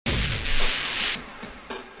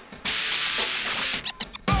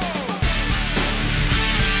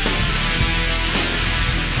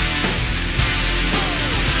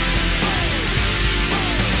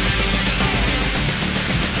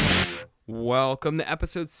Welcome to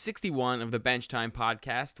episode 61 of the Bench Time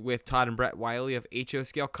Podcast with Todd and Brett Wiley of HO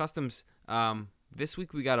Scale Customs. This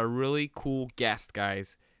week we got a really cool guest,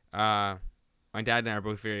 guys. My dad and I are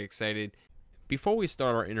both very excited. Before we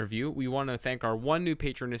start our interview, we want to thank our one new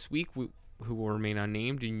patron this week who will remain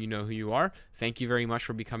unnamed, and you know who you are. Thank you very much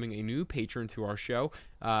for becoming a new patron to our show.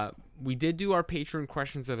 We did do our patron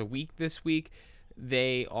questions of the week this week.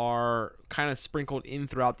 They are kind of sprinkled in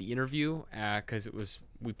throughout the interview because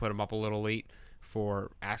we put them up a little late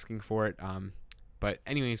for asking for it. But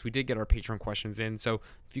anyways, we did get our Patreon questions in. So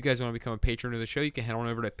if you guys want to become a patron of the show, you can head on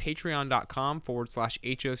over to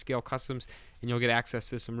patreon.com/HO Scale Customs, and you'll get access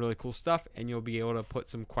to some really cool stuff, and you'll be able to put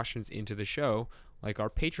some questions into the show like our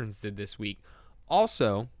patrons did this week.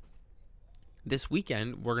 Also, this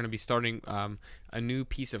weekend, we're going to be starting a new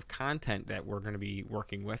piece of content that we're going to be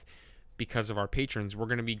working with because of our patrons. We're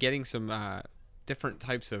going to be getting some different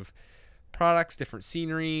types of products, different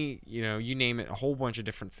scenery, you name it, a whole bunch of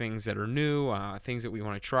different things that are new, things that we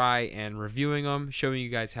want to try, and reviewing them, showing you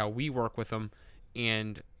guys how we work with them,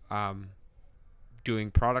 and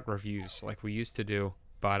doing product reviews like we used to do,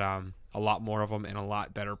 but a lot more of them and a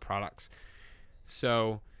lot better products.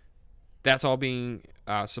 So that's all being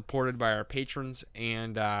supported by our patrons,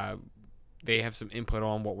 and they have some input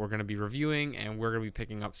on what we're going to be reviewing, and we're going to be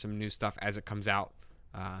picking up some new stuff as it comes out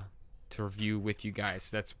to review with you guys.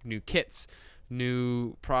 So that's new kits,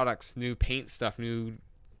 new products, new paint stuff, new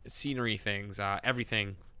scenery things,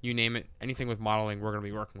 everything, you name it, anything with modeling, we're going to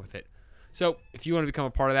be working with it. So if you want to become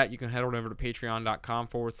a part of that, you can head on over to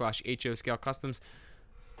patreon.com/HO Scale Customs.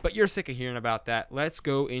 But you're sick of hearing about that. Let's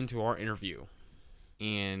go into our interview.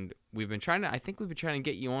 And we've been trying to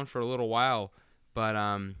get you on for a little while, but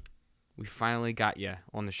we finally got you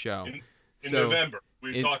on the show. In November,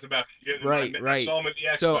 we talked about getting right. I saw him at the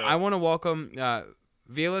Expo. So I want to welcome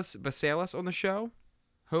Vilas Basalis on the show.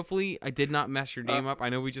 Hopefully, I did not mess your name up. I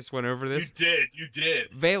know we just went over this. You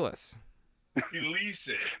did. Vilas. Vilas.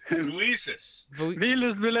 Vilas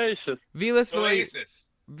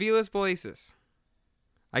Balasis.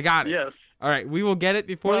 I got it. Yes. All right, we will get it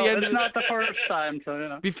before the end. It's not the first time,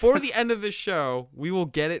 so Before the end of the show, we will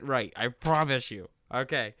get it right. I promise you.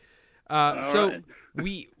 Okay. So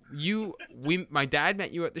right. My dad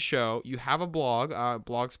met you at the show. You have a blog,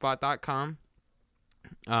 blogspot.com.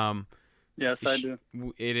 Yes, I do.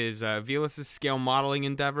 It is Vilas' Scale Modeling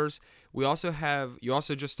Endeavors. You also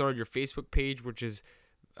just started your Facebook page, which is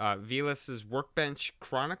Vilas' Workbench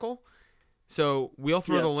Chronicle. So we'll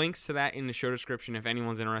throw the links to that in the show description if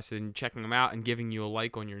anyone's interested in checking them out and giving you a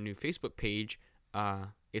like on your new Facebook page.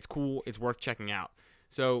 It's cool. It's worth checking out.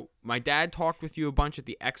 So my dad talked with you a bunch at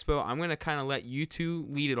the Expo. I'm going to kind of let you two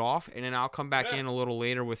lead it off, and then I'll come back in a little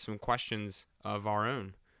later with some questions of our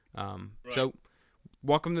own. So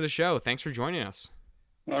welcome to the show. Thanks for joining us.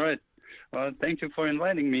 All right. Well, thank you for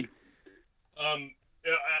inviting me. I'm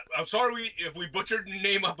sorry if we butchered the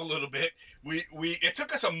name up a little bit. It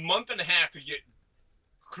took us a month and a half to get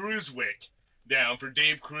Cruisewick down for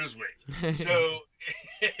Dave Cruisewick. So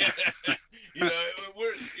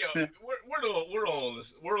we're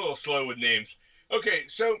a little slow with names. Okay,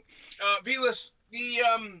 so Vilas,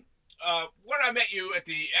 when I met you at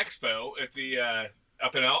the Expo at the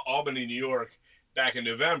up in Albany, New York, back in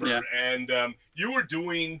November, and you were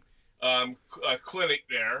doing a clinic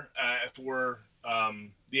there for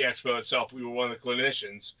the Expo itself. We were one of the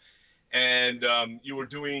clinicians, and you were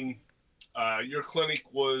doing your clinic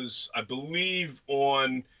was, I believe,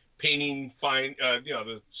 on painting fine,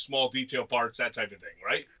 the small detail parts, that type of thing,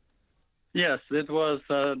 right? Yes, it was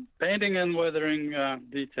painting and weathering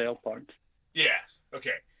detail parts. Yes.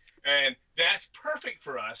 Okay. And that's perfect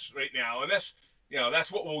for us right now, and that's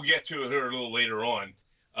what we'll get to here a little later on.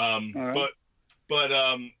 Right. But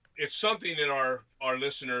it's something that our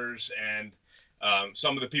listeners and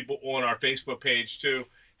some of the people on our Facebook page too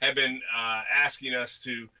have been asking us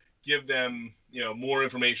to give them more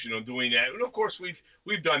information on doing that. And of course we've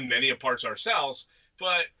done many parts ourselves,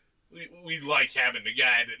 but we like having the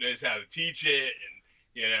guy that knows how to teach it,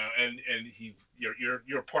 and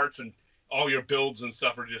your parts and all your builds and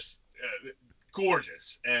stuff are just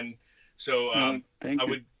gorgeous. And so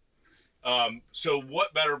so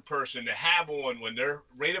what better person to have on when they're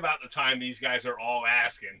right about the time these guys are all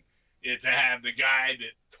asking it, to have the guy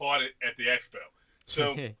that taught it at the Expo.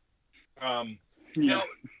 So now,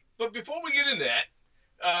 but before we get into that,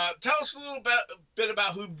 tell us a little bit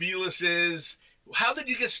about who Vilas is. How did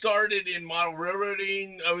you get started in model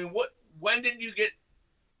railroading? I mean, when did you get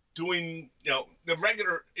doing, the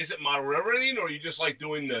regular, is it model railroading, or you just like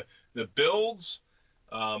doing the builds?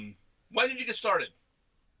 When did you get started?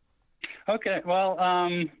 Okay, well,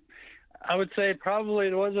 I would say probably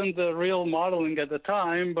it wasn't the real modeling at the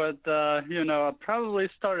time, but I probably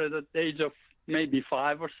started at the age of maybe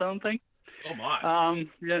 5 or something. Oh my.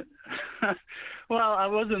 Yeah. Well, I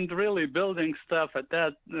wasn't really building stuff at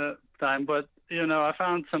that time, but I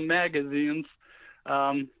found some magazines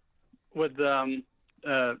with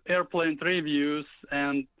airplane reviews,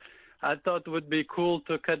 and I thought it would be cool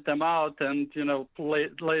to cut them out and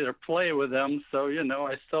later play with them. So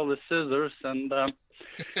I stole the scissors and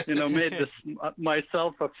made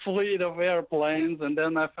myself a fleet of airplanes, and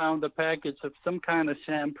then I found a package of some kind of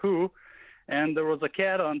shampoo, and there was a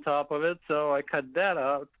cat on top of it, so I cut that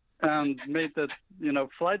out and made the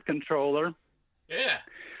flight controller. Yeah.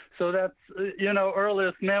 So that's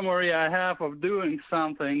earliest memory I have of doing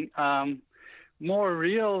something. More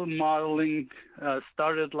real modeling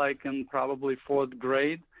started like in probably 4th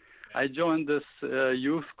grade. I joined this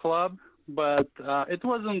youth club, but it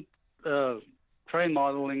wasn't train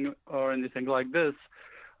modeling or anything like this.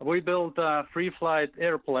 We built free flight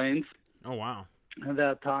airplanes. Oh, wow. At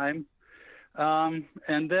that time.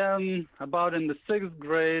 And then about in the 6th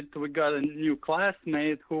grade, we got a new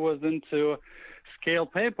classmate who was into scale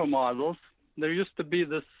paper models. There used to be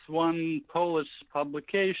this one Polish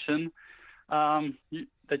publication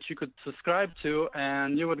that you could subscribe to,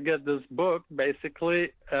 and you would get this book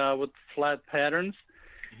basically with flat patterns.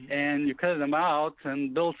 And you cut them out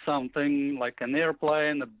and build something like an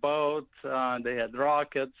airplane, a boat. They had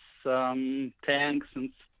rockets, tanks, and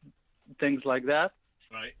things like that.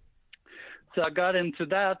 Right. So I got into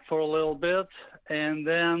that for a little bit, and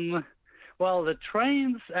then, well, the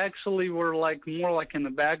trains actually were more like in the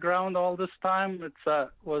background all this time. It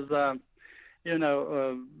was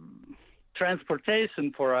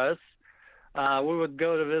transportation for us. We would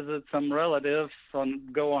go to visit some relatives,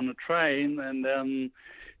 go on a train, and then,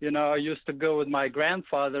 I used to go with my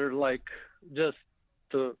grandfather, just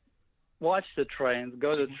to watch the trains,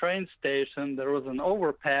 go to the train station. There was an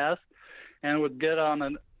overpass, and would get on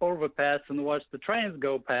an overpass and watch the trains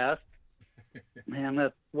go past. And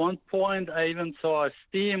at one point, I even saw a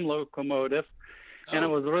steam locomotive, and I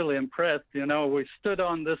was really impressed. We stood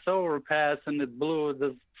on this overpass, and it blew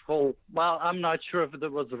this whole, well, I'm not sure if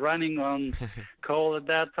it was running on coal at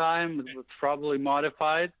that time. It was probably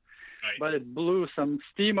modified. Right. But it blew some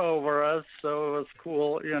steam over us, so it was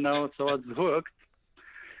cool, so I was hooked.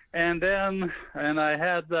 And I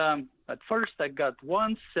had, at first I got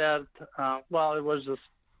one set, it was just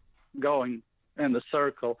going in the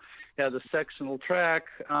circle. It had a sectional track,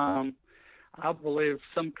 I believe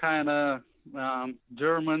some kind of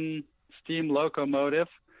German steam locomotive,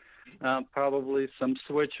 probably some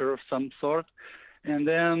switcher of some sort. And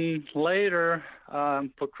then later,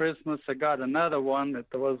 for Christmas, I got another one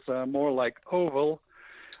that was more like oval,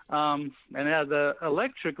 and had the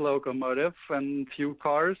electric locomotive and a few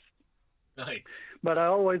cars. Nice. But I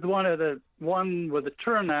always wanted one with a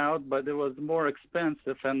turnout, but it was more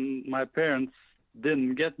expensive, and my parents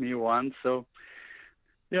didn't get me one. So,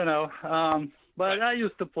 but I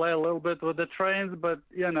used to play a little bit with the trains, but,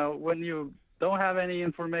 when you don't have any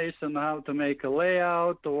information how to make a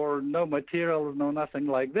layout or no materials, no nothing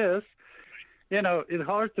like this, it's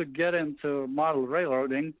hard to get into model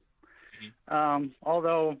railroading.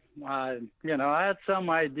 Although, I had some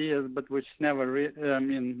ideas, but which never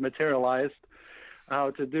materialized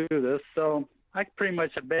how to do this. So I pretty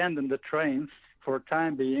much abandoned the trains for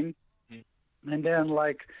time being. And then,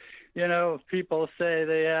 people say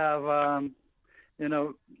they have,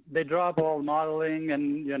 they drop all modeling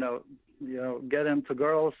and, get into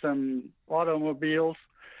girls and automobiles.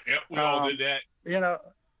 Yep, we all did that.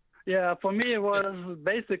 Yeah, for me it was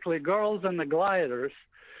basically girls and the gliders,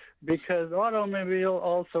 because automobile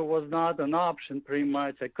also was not an option pretty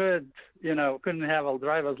much. I couldn't have a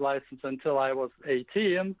driver's license until I was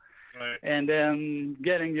 18. Right. And then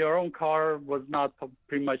getting your own car was not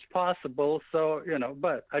pretty much possible. So,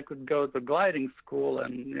 but I could go to gliding school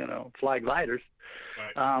and, fly gliders.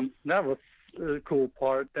 Right. That was the cool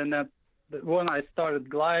part. And that when I started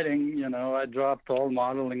gliding, I dropped all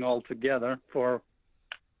modeling altogether for a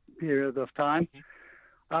period of time.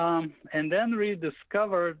 And then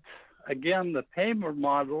rediscovered again the paper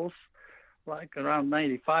models like around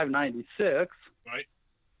 95, 96. Right.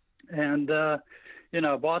 And,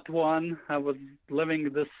 bought one. I was living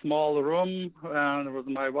in this small room. There was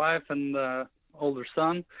my wife and older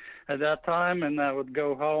son at that time. And I would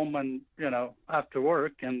go home and, after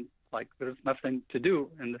work, and there's nothing to do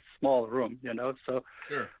in this small room, So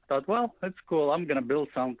Sure. I thought, well, it's cool. I'm going to build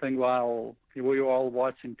something while we were all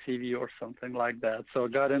watching TV or something like that. So I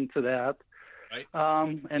got into that. Right.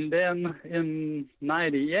 And then in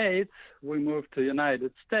 98, we moved to the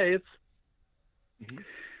United States.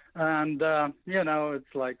 And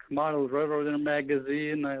it's like Model Railroader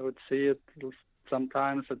magazine. I would see it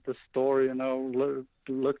sometimes at the store,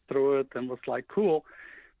 look through it and was like, cool.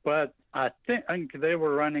 But I think they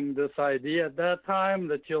were running this idea at that time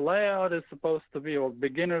that your layout is supposed to be, or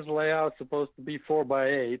beginner's layout is supposed to be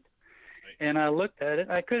 4x8. And I looked at it.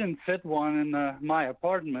 I couldn't fit one in my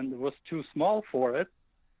apartment. It was too small for it.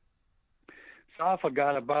 So I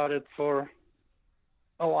forgot about it for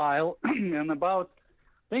a while. And about,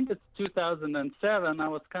 I think it's 2007, I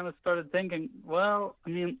was kind of started thinking, well, I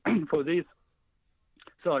mean, for the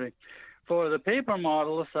paper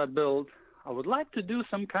models I built, I would like to do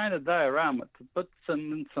some kind of diorama to put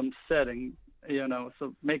some setting,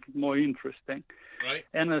 so make it more interesting. Right.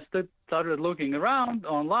 And I started looking around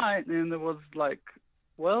online, and it was like,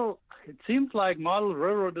 well, it seems like model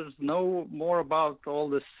railroaders know more about all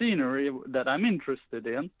the scenery that I'm interested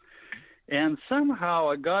in. And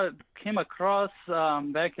somehow I came across,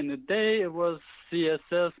 back in the day, it was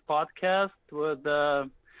CSS podcast with Doug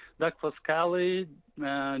Foscali,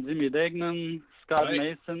 Jimmy Degnan, Scott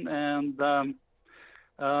Right. Mason, and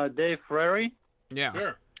Dave Frary. Yeah.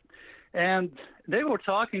 Sure. And they were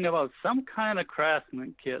talking about some kind of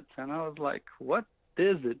Craftsman kits. And I was like, what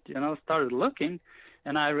is it? Started looking,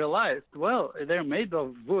 and I realized, well, they're made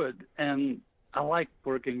of wood, and I like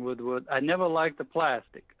working with wood. I never liked the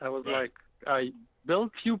plastic. I was Right. like, I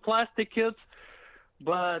built few plastic kits,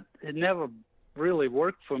 but it never really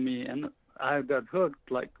worked for me. And I got hooked,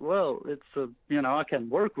 like, well, it's I can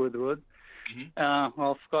work with wood. Mhm.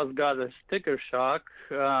 Well, of course, got a sticker shock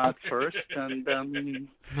at first, and then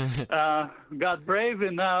got brave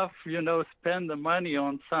enough, spend the money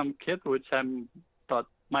on some kit which I thought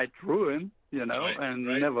might ruin, Right, and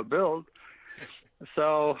right. never build.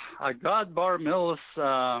 So I got Bar Mills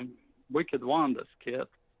Wicked Wonders kit.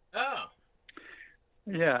 Oh.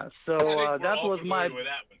 Yeah, so I think we're that all was my familiar with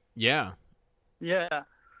that one. Yeah. yeah.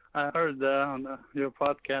 I heard on your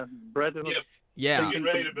podcast, Brett was Yep. Yeah. He's getting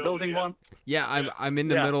ready to build building it, yeah. one. Yeah, I'm in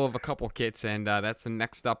the Yeah. middle of a couple kits, and that's the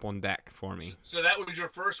next up on deck for me. So that was your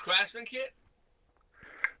first Craftsman kit?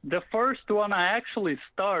 The first one I actually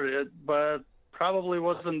started, but probably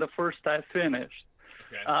wasn't the first I finished.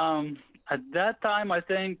 Okay. At that time, I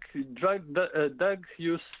think Doug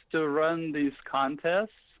used to run these contests.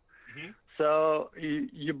 Mhm. So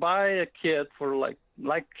you buy a kit for like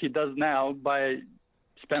he does now,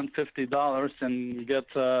 spend $50 and you get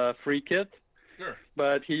a free kit. Sure.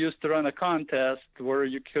 But he used to run a contest where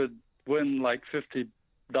you could win like $50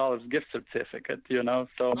 gift certificate,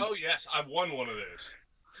 So Oh, yes. I've won one of those.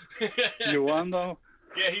 you won though?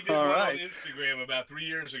 Yeah, he did All one right. on Instagram about 3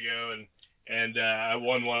 years ago, and I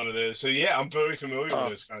won one of those. So, yeah, I'm very familiar Oh. with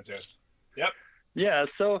those contests. Yeah,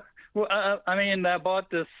 so I bought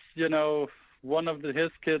this, one of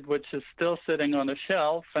his kit, which is still sitting on a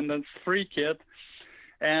shelf, and it's free kit,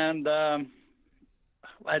 and I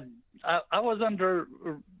was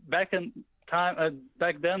back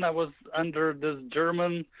then I was under this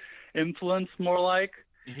German influence more like.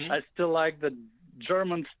 Mhm. I still like the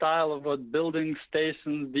German style of building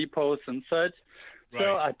stations, depots, and such. So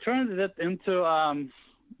Right. I turned it into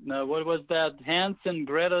what was that? Hans and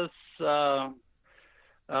Greta's. Yeah,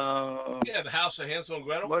 the House of Hansel and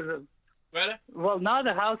Gretel. What is it? Greta? Well, not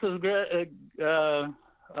the house of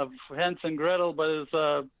Hans and Gretel, but it's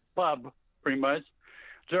a pub, pretty much,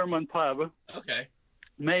 German pub. Okay.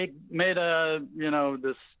 Made a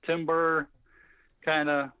this timber kind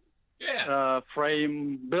of Yeah.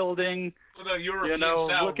 frame building. With a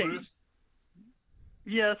European-style looking- roof.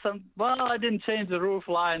 Yes, well, I didn't change the roof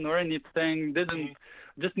line or anything.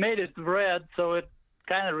 Just made it red, so it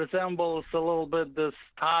kind of resembles a little bit this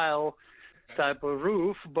tile type of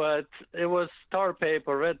roof, but it was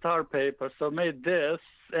red tar paper. So made this,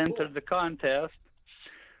 entered the contest.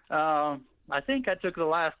 I think I took the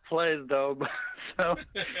last place though. So,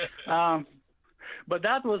 but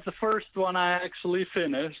that was the first one I actually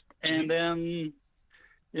finished, and then,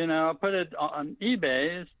 I put it on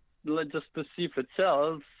eBay just to see if it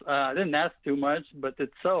sells. I didn't ask too much, but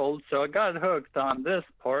it sold. So I got hooked on this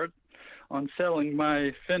part, on selling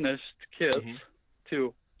my finished kits Mhm.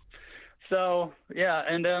 too. So yeah,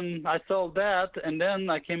 and then I sold that, and then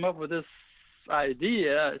I came up with this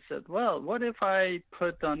idea. I said, well, what if I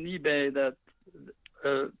put on eBay that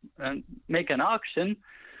and make an auction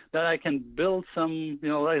that I can build some,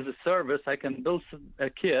 as a service, I can build a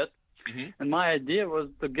kit. Mhm. And my idea was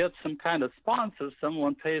to get some kind of sponsor.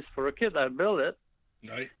 Someone pays for a kit, I build it,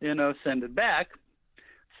 Right. send it back.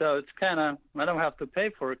 So it's kind of, I don't have to pay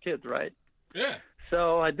for a kit, right? Yeah.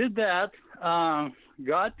 So I did that,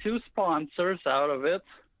 got 2 sponsors out of it.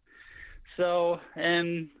 So,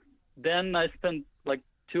 and then I spent like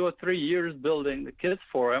 2 or 3 years building the kits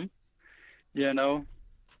for him, you know.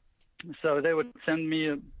 So they would send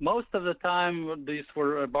me, most of the time, these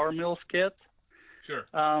were bar mills kits. Sure.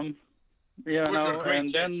 You Which know, are great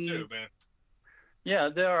and kits then, too, man. yeah,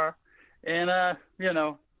 there are. And, you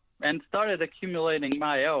know, and started accumulating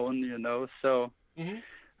my own, you know. So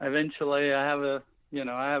eventually I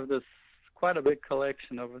have this quite a big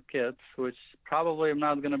collection of kits, which probably I'm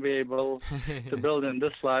not going to be able to build in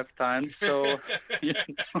this lifetime. So, you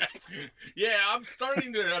know. Yeah, I'm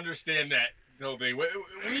starting to understand that whole thing.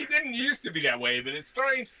 We didn't used to be that way, but it's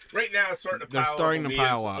starting right now. It's starting to They're pile starting up to on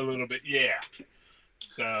me pile up a little bit. Yeah.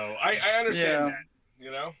 So I understand that.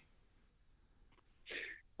 You know.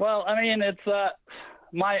 Well, I mean, it's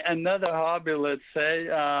another hobby, let's say,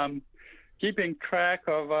 keeping track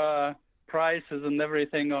of prices and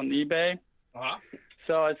everything on eBay. Uh-huh.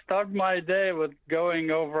 So I start my day with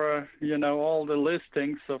going over, you know, all the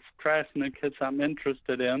listings of craftsman kits I'm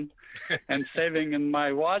interested in and saving in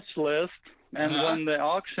my watch list. And when the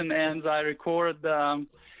auction ends, I record,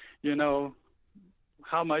 you know,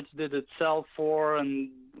 how much did it sell for and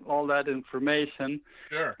all that information.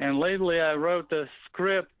 Sure. And lately I wrote a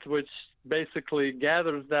script which basically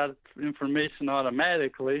gathers that information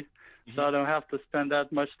automatically, so I don't have to spend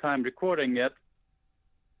that much time recording it.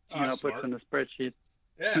 You know, puts in a spreadsheet.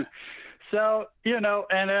 Yeah. So, you know,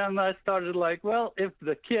 and then I started like, well, if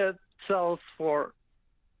the kit sells for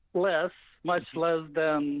much less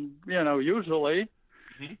than, you know, usually,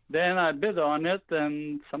 then I bid on it,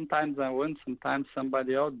 and sometimes I win, sometimes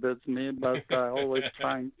somebody outbids me, but I always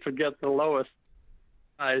trying to get the lowest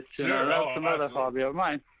price. You know, that's another hobby of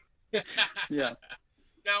mine. Yeah.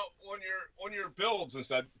 Now, on your builds and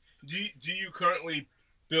stuff, do you currently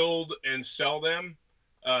build and sell them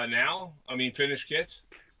now? I mean, finished kits.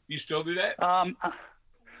 You still do that?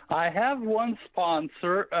 I have one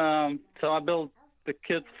sponsor, so I build the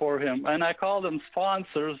kits for him, and I call them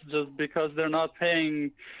sponsors just because they're not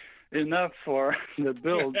paying enough for the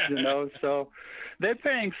builds, you know. So they're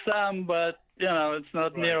paying some, but you know, it's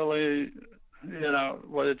not nearly, you know,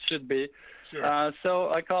 what it should be. Sure. So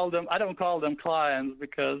I don't call them clients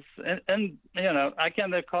because, and you know, I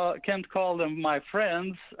can't call them my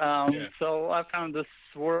friends. So I found this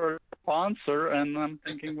word sponsor, and I'm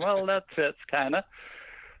thinking, well, that fits kind of.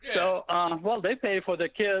 Yeah. So, well, they pay for the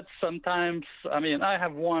kits sometimes. I mean, I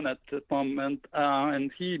have one at the moment,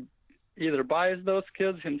 and he either buys those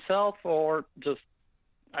kits himself or just,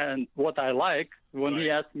 and what I like, when he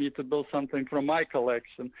asks me to build something from my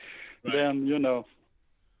collection, then, you know,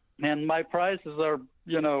 and my prices are,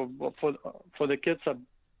 you know, for the kits are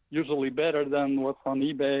usually better than what's on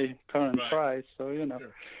eBay current price. So, you know.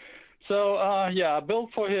 Sure. So, yeah, I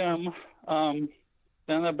built for him,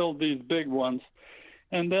 then I built these big ones.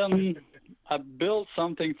 And then I built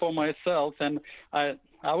something for myself, and I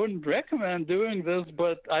wouldn't recommend doing this,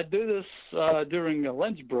 but I do this during a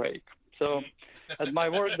lunch break. So at my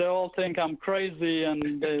work, they all think I'm crazy,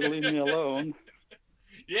 and they leave me alone.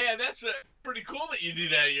 Yeah, that's pretty cool that you do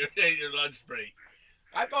that at your lunch break.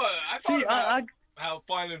 I thought See, about how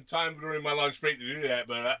finding time during my lunch break to do that,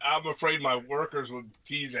 but I'm afraid my workers would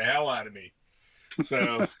tease the hell out of me.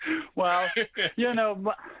 So, well, you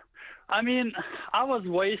know, I mean, I was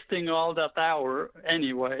wasting all that hour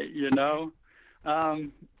anyway, you know.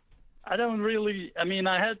 I don't really, I mean,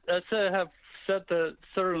 I have set a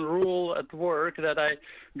certain rule at work that I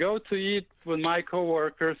go to eat with my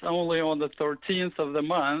coworkers only on the 13th of the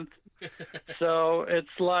month. So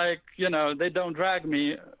it's like, you know, they don't drag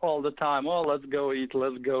me all the time. Oh, let's go eat,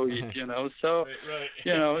 you know. So,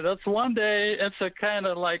 you know, that's one day, it's a kind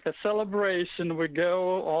of like a celebration. We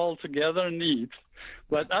go all together and eat.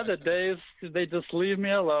 But other days, they just leave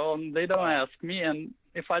me alone. They don't ask me. And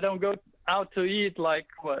if I don't go out to eat, like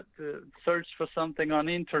search for something on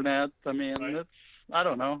the internet, I mean, it's, I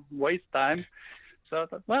don't know, waste time. So I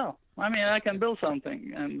thought, well, I mean, I can build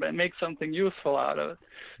something and make something useful out of it.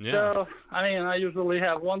 Yeah. So, I mean, I usually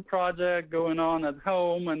have one project going on at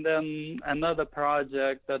home and then another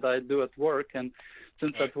project that I do at work. And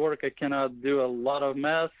since at work I cannot do a lot of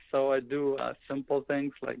mess, so I do simple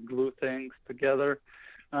things like glue things together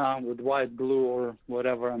with white glue or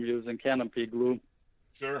whatever I'm using, canopy glue.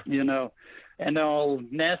 Sure. You know, and all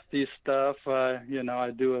nasty stuff, you know,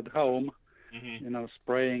 I do at home. You know,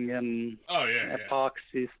 spraying in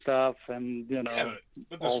epoxy stuff, and you know,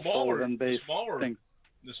 but the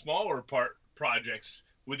smaller part projects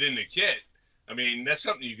within the kit, I mean, that's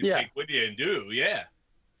something you can take with you and do. Yeah.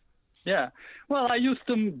 Yeah. Well, I used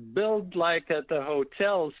to build like at the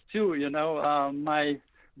hotels too. You know, my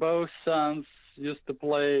both sons used to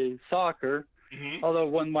play soccer. Although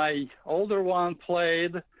when my older one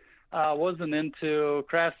played, I wasn't into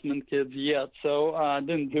Craftsman kits yet, so I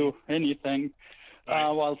didn't do anything Right.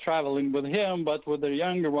 while traveling with him. But with the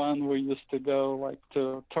younger one, we used to go like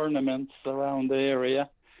to tournaments around the area.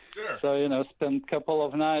 Sure. So, spend a couple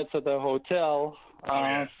of nights at the hotel.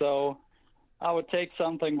 Yeah. So I would take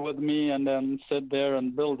something with me and then sit there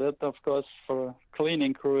and build it. Of course, for a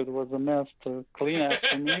cleaning crew, it was a mess to clean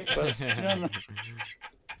after me. But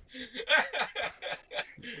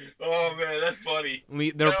Oh man, that's funny.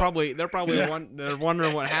 They're No. probably Yeah. they're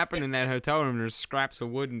wondering what happened in that hotel room. There's scraps of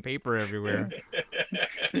wood and paper everywhere.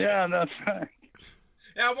 yeah, that's right.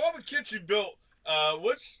 Now, of all the kits you built,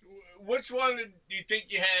 which one do you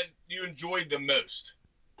think you enjoyed the most?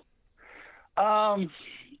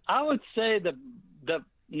 I would say the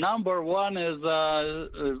number one is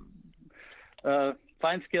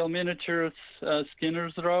Fine Scale Miniatures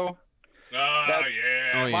Skinner's Row. Oh That's-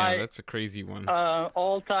 yeah. Oh yeah, My- that's a crazy one.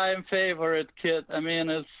 All-time favorite kit. I mean,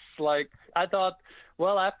 it's like I thought.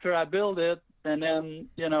 Well, after I build it, and then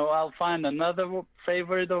I'll find another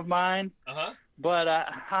favorite of mine. Uh-huh. But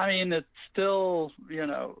I mean, it's still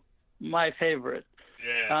my favorite.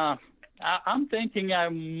 Yeah. I'm thinking I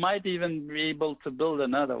might even be able to build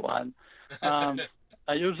another one.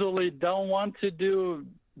 I usually don't want to do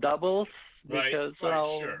doubles Right, because right,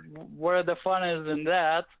 sure. where the fun is in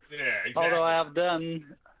that. Yeah, exactly. Although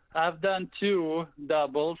I've done 2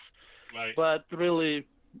 doubles, Right. but really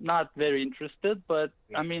not very interested. But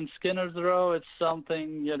I mean, Skinner's Row, it's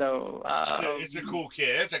something It's a cool kit.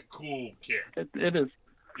 It's a cool kit. It is.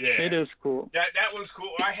 Yeah. It is cool. That one's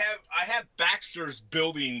cool. I have Baxter's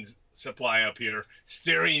building supply up here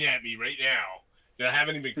staring at me right now that I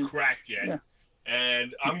haven't even cracked yet. Yeah.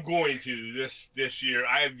 And I'm going to this year.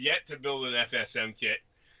 I have yet to build an FSM kit.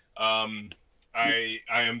 I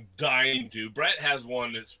am dying to. Brett has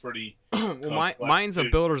one that's pretty Well, complex, mine's a too.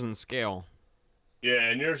 builders and scale. Yeah,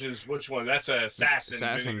 and yours is which one? That's a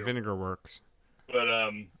Assassin Vinegar Works. But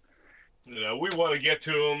we want to get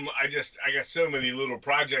to them. I got so many little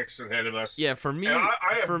projects ahead of us. Yeah, for me, And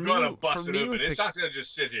I am for gonna me, bust for it me open. with It's a, not gonna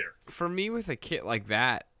just sit here. for me with a kit like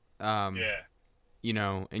that,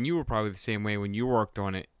 Yeah. and you were probably the same way when you worked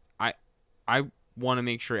on it. I want to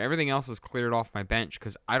make sure everything else is cleared off my bench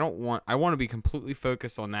because I want to be completely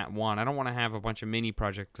focused on that one. I don't want to have a bunch of mini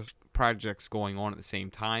projects going on at the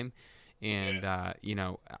same time, and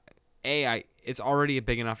it's already a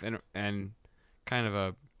big enough and kind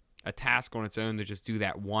of a task on its own to just do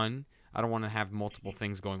that one. I don't want to have multiple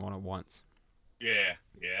things going on at once. Yeah,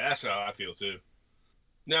 that's how I feel too.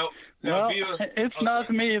 Now Well, Vila, it's oh, not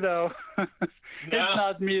sorry. me though. No. It's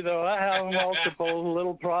not me though. I have multiple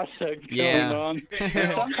little projects Yeah. going on.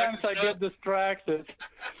 And sometimes I get distracted.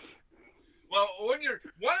 Well, one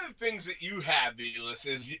of the things that you have, Vilas,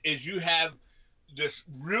 is you have this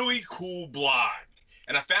really cool blog,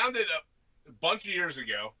 and I found it a bunch of years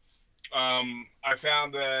ago. I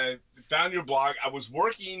found your blog. I was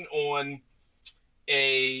working on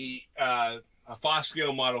a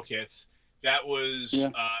Fosco model kits that was,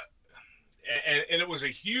 and it was a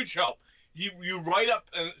huge help. You write up,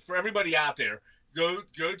 and for everybody out there, go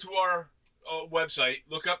to our website,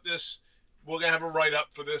 look up this. We're gonna have a write up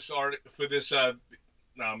for this art for this. It'll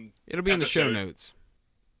be in the show episode. notes.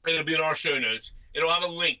 It'll be in our show notes. It'll have a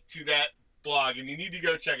link to that blog, and you need to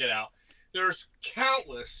go check it out. There's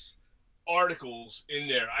countless articles in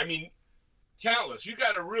there. I mean, countless. You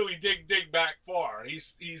got to really dig back far.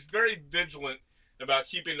 He's very vigilant about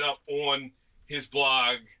keeping up on his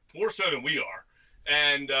blog, more so than we are,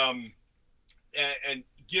 and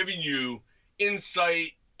giving you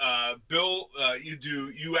insight. Bill,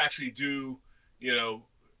 you actually do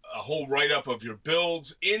a whole write-up of your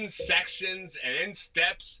builds in sections and in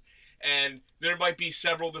steps, and there might be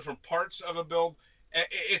several different parts of a build.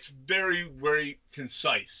 It's very, very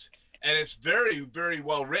concise, and it's very, very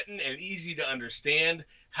well written and easy to understand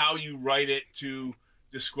how you write it to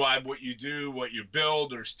describe what you do, what you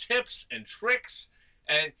build. There's tips and tricks,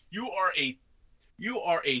 and you are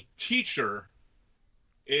a teacher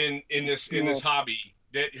in this hobby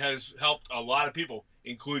that has helped a lot of people,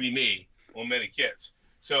 including me, on many kits.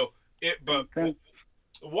 So but Okay.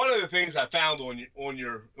 one of the things I found on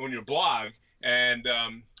your blog, and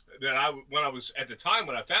when I was at the time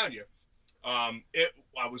when I found you,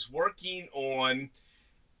 I was working on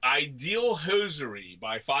Ideal Hosiery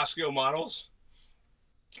by Fosco Models,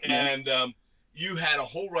 and you had a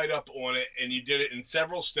whole write up on it, and you did it in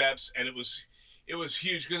several steps, and it was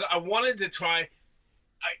huge because I wanted to try.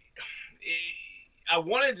 I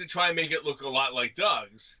wanted to try and make it look a lot like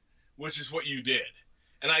Doug's, which is what you did.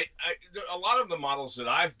 And a lot of the models that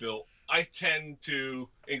I've built, I tend to,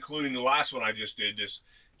 including the last one I just did, this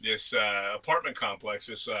this apartment complex,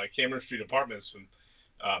 this Cameron Street Apartments. And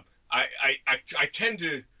I tend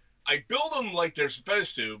to build them like they're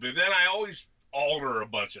supposed to, but then I always alter a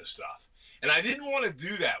bunch of stuff, and I didn't want to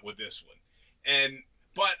do that with this one.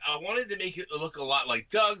 But I wanted to make it look a lot like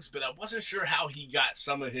Doug's, but I wasn't sure how he got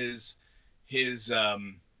some of his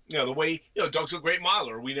the way, Doug's a great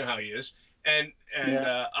modeler. We know how he is. And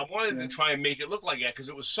I wanted to try and make it look like that because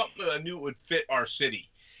it was something that I knew would fit our city.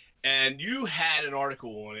 And you had an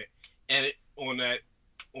article on it, and on that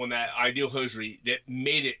Ideal Hosiery that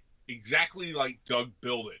made it exactly like Doug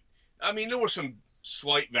built it. I mean, there were some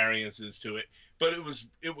slight variances to it, but it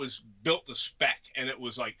was built to spec, and it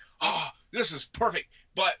was like, this is perfect.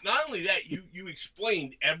 But not only that, you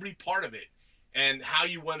explained every part of it and how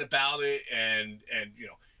you went about it, and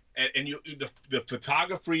the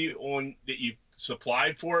photography that you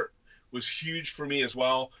supplied for it was huge for me as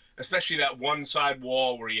well, especially that one side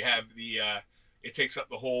wall where you have it takes up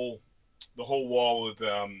the whole wall with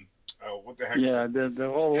what the heck is it? the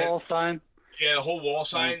whole wall sign. Yeah, the whole wall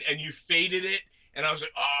sign, and you faded it, and I was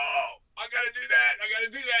like, I gotta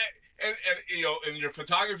do that, and your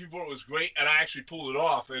photography for it was great, and I actually pulled it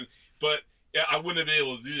off, but I wouldn't have been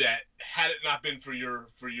able to do that had it not been for your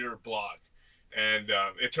blog. And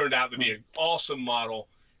it turned out to be an awesome model.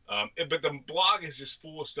 But the blog is just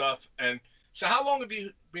full of stuff. And so how long have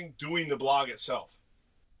you been doing the blog itself?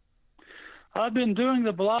 I've been doing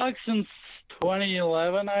the blog since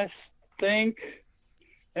 2011, I think.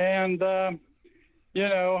 And, to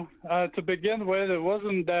begin with, it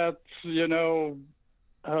wasn't that,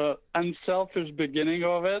 unselfish beginning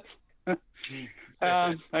of it.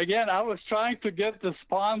 Again, I was trying to get the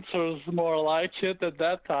sponsors more like it at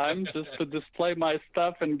that time, just to display my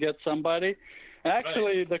stuff and get somebody.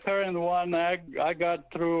 Actually, right. The current one I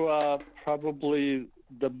got through probably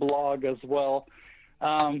the blog as well.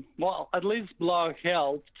 Well, at least blog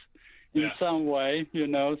helped in some way,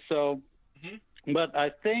 So, but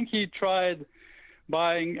I think he tried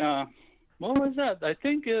buying. What was that? I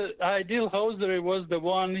think Ideal Hosiery was the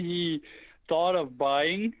one he thought of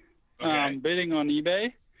buying. Okay. Bidding on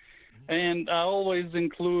eBay, and I always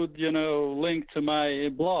include, link to my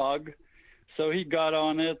blog. So he got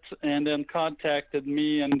on it and then contacted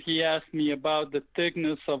me, and he asked me about the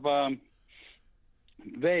thickness of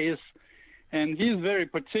vase, and he's very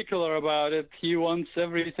particular about it. He wants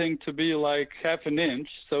everything to be like half an inch,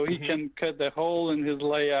 so he can cut a hole in his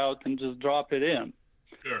layout and just drop it in.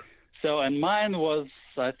 Sure. So, and mine was,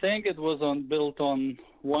 I think it was built on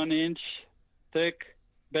 1 inch thick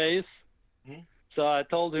base. So I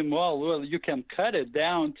told him, well, you can cut it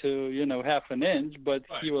down to, half an inch, but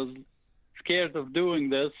right. He was scared of doing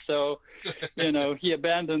this. So, he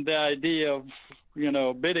abandoned the idea of,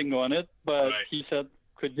 bidding on it, but right. He said,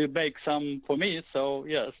 could you make some for me? So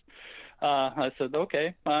yes, I said,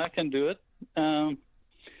 okay, I can do it.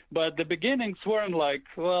 But the beginnings weren't like,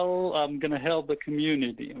 well, I'm going to help the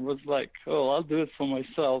community. It was like, I'll do it for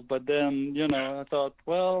myself. But then, I thought,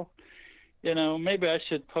 well, maybe I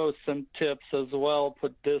should post some tips as well,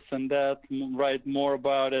 put this and that, write more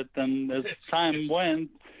about it. And as time went,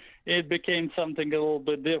 it became something a little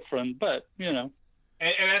bit different, but, And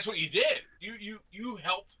that's what you did. You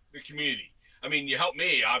helped the community. I mean, you helped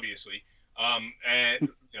me, obviously, and,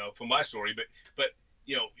 for my story, but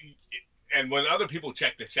and when other people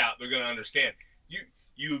check this out, they're going to understand.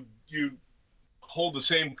 You hold the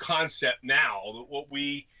same concept now, what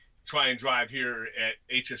we try and drive here at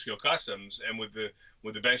HO Scale Customs and with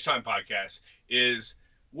the Bench Time podcast is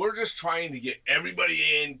we're just trying to get everybody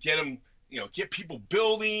in, get them, get people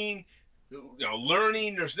building,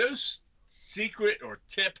 learning. There's no secret or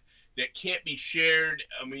tip that can't be shared.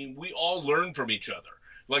 I mean, we all learn from each other.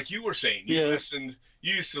 Like you were saying, you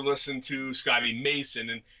used to listen to Scotty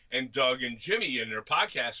Mason and Doug and Jimmy in their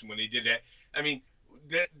podcast when they did that. I mean,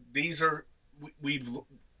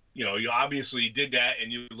 you obviously did that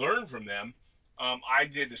and you learned from them. I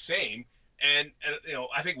did the same. And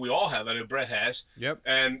I think we all have. I know Brett has. Yep.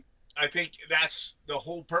 And I think that's the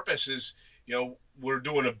whole purpose is, we're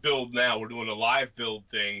doing a build now. We're doing a live build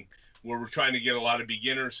thing where we're trying to get a lot of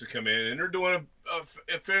beginners to come in. And they're doing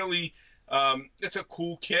a fairly, it's a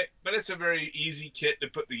cool kit, but it's a very easy kit to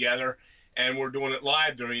put together. And we're doing it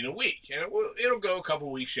live during a week. And it'll go a couple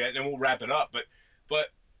weeks yet, and then we'll wrap it up. But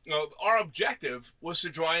our objective was to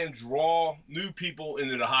try and draw new people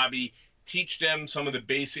into the hobby, teach them some of the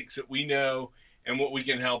basics that we know and what we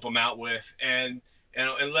can help them out with, and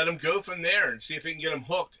let them go from there and see if they can get them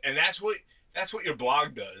hooked. And that's what your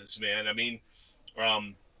blog does, man. I mean,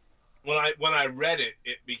 when I read it,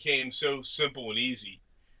 it became so simple and easy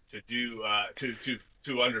to do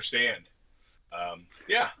to understand.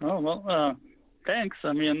 Yeah. Oh well. thanks.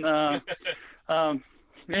 I mean,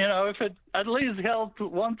 if it at least helped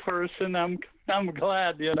one person, I'm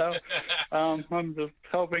glad. I'm just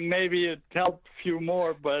hoping maybe it helped a few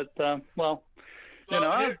more. But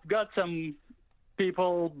I've got some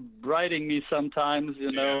people writing me sometimes.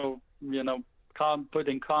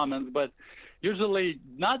 Putting comments, but usually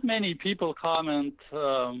not many people comment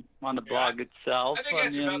on the blog itself. I think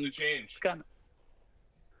that's about to change.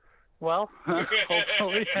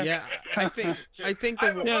 Hopefully. Yeah, I think I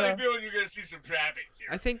have a funny feeling you're going to see some traffic here.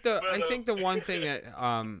 I think the one thing that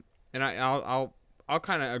and I'll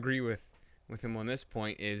kind of agree with him on this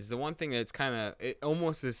point is the one thing that's it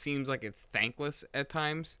almost seems like it's thankless at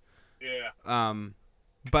times. Yeah.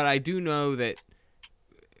 But I do know that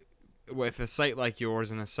with a site like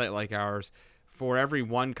yours and a site like ours, for every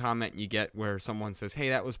one comment you get where someone says, "Hey,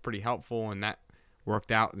 that was pretty helpful and that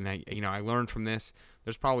worked out and I learned from this,"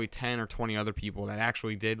 there's probably 10 or 20 other people that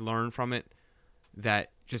actually did learn from it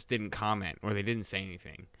that just didn't comment or they didn't say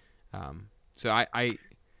anything. So I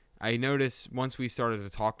noticed once we started to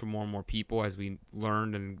talk to more and more people as we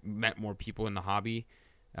learned and met more people in the hobby,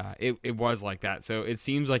 it was like that. So it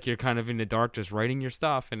seems like you're kind of in the dark just writing your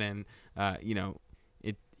stuff, and then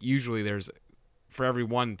it usually there's, for every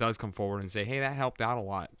one that does come forward and say, "Hey, that helped out a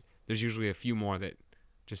lot," there's usually a few more that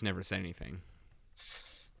just never say anything.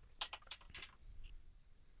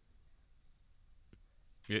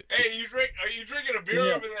 Hey, are you drinking a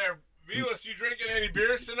beer over there? Vilas, you drinking any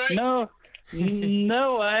beers tonight? No,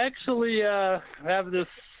 I actually have this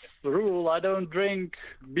rule. I don't drink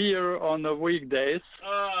beer on the weekdays.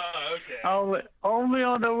 Oh, okay. Only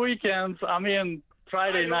on the weekends. I mean,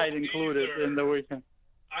 Friday night included in the weekend.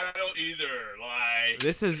 I don't either.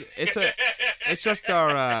 It's just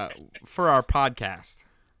our for our podcast,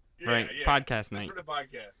 right? Yeah. Podcast night. For the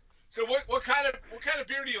podcast. So what kind of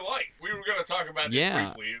beer do you like? We were going to talk about this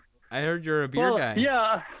briefly. I heard you're a beer guy.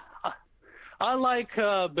 Yeah, I like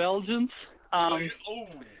Belgians. I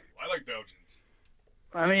like Belgians.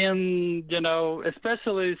 I mean,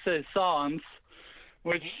 especially Saisons,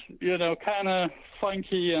 which kind of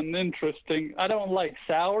funky and interesting. I don't like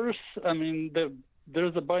sours. I mean,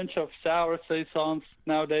 there's a bunch of sour Saisons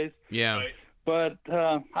nowadays. Yeah. Right. But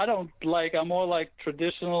I don't like. I'm more like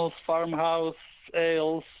traditional farmhouse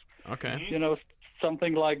ales. Okay.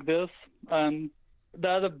 Something like this, and the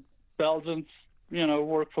other Belgians,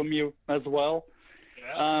 work for me as well.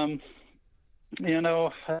 Yeah.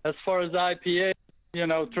 As far as IPA,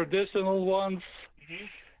 traditional ones,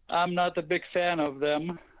 I'm not a big fan of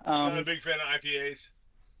them. I'm a big fan of IPAs.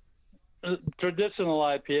 Traditional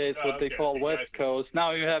IPAs, what they call West Coast.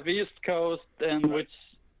 Now you have East Coast, and which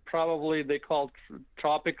probably they call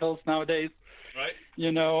tropicals nowadays. Right.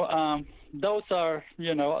 Those are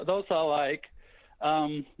like.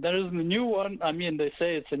 There is a new one. I mean, they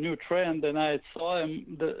say it's a new trend, and I saw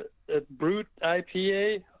the Brut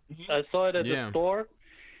IPA. I saw it at the store,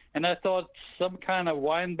 and I thought some kind of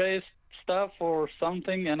wine-based stuff or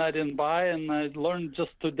something, and I didn't buy. And I learned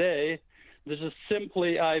just today, this is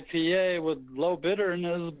simply IPA with low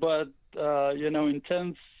bitterness, but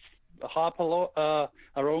intense hop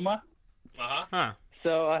aroma. Huh.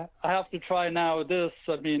 So I have to try now this.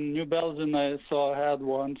 I mean, New Belgium, I saw had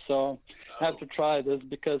one, so I have to try this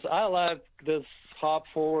because I like this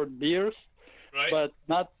hop-forward beers, but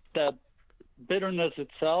not that bitterness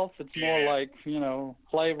itself. It's more like,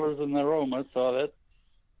 flavors and aromas of it.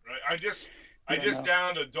 Right. I just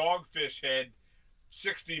downed a Dogfish Head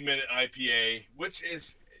 60-minute IPA, which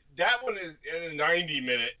is, that one is in a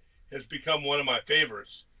 90-minute has become one of my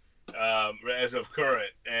favorites as of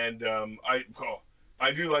current. And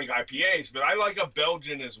I do like IPAs, but I like a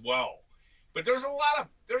Belgian as well. But there's a lot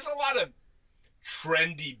of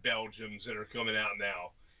trendy Belgians that are coming out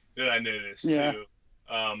now that I noticed too.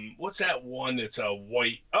 What's that one that's a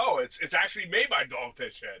white? Oh, it's actually made by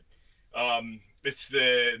Dogfish Head. It's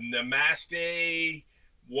the Namaste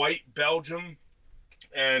White Belgium,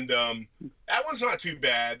 and that one's not too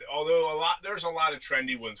bad. Although there's a lot of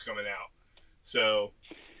trendy ones coming out. So.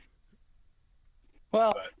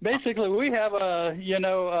 Well, basically, we have a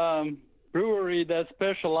brewery that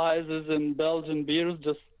specializes in Belgian beers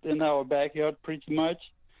just in our backyard, pretty much.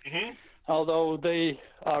 Mm-hmm. Although they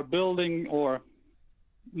are building or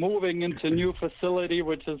moving into a new facility,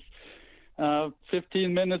 which is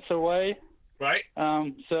 15 minutes away. Right.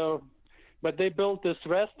 But they built this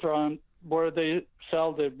restaurant where they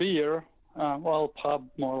sell their beer, pub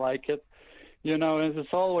more like it. And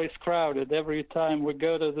it's always crowded. Every time we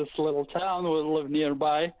go to this little town, we live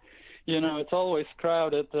nearby, it's always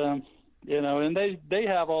crowded, and they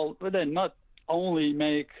have they not only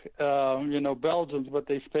make, Belgians, but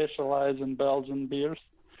they specialize in Belgian beers.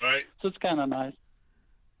 Right. So it's kind of nice.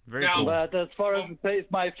 Very Now- cool. But as far as the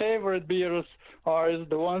taste, my favorite beers are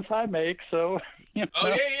the ones I make. So, you know. Oh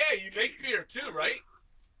yeah, you make beer too, right?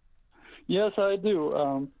 Yes, I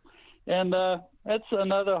do. And that's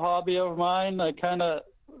another hobby of mine. I kind of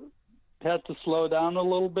had to slow down a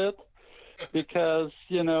little bit because,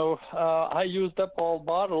 you know, I used up all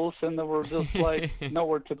bottles and there were just like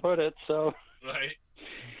nowhere to put it. So, Right.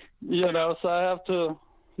 you know, so I have to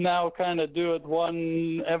now kind of do it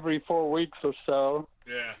one every 4 weeks or so,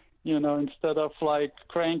 Yeah. you know, instead of like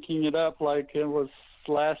cranking it up like it was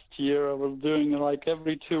last year. I was doing it like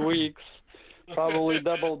every 2 weeks, probably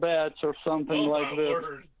double batch or something Oh like my this.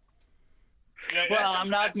 word. Yeah, Well, I'm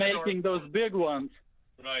not that's an art making those form. big ones.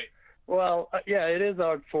 Right. Well, yeah, it is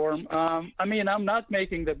art form. I mean, I'm not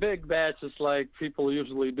making the big batches like people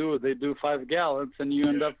usually do. They do 5 gallons, and you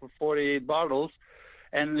end Yeah. up with 48 bottles.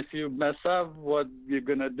 And if you mess up, what you're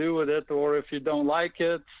gonna do with it, or if you don't like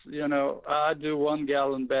it, you know, I do 1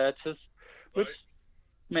 gallon batches, which Right.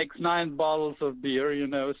 makes 9 bottles of beer. You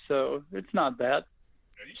know, so it's not bad.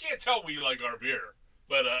 You can't tell we like our beer,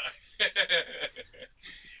 but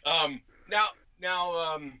now,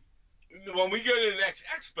 when we go to the next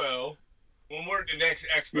expo, when we're at the next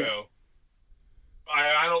expo,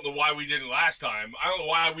 I don't know why we didn't last time. I don't know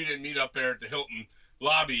why we didn't meet up there at the Hilton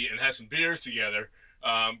lobby and have some beers together.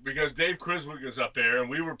 Because Dave Criswick is up there and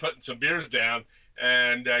we were putting some beers down,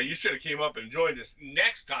 and you should have came up and joined us.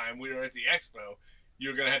 Next time we were at the expo,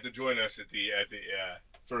 you're gonna have to join us at the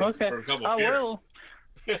for a couple I of beers. will.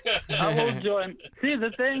 I will join. See,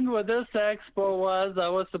 the thing with this expo was I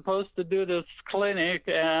was supposed to do this clinic,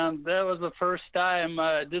 and that was the first time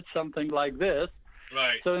I did something like this.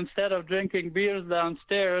 Right. So instead of drinking beers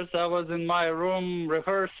downstairs, I was in my room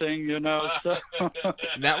rehearsing, you know. So,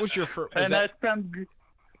 That was your first. and I spent,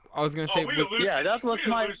 I was gonna say, we was- loosened, yeah, that was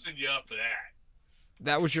we my- loosened you up for that.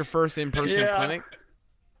 that was your first in-person Yeah. clinic.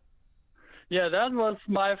 yeah, that was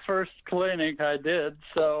my first clinic I did.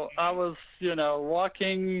 So I was, you know,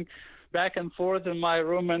 walking back and forth in my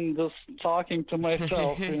room and just talking to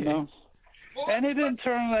myself, you know. Well, And it didn't let's-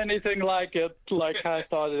 turn anything like I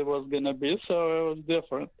thought it was gonna be, so it was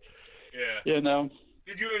different, Yeah. you know.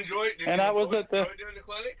 Did you enjoy? Did And you I was enjoy, at the- enjoy doing the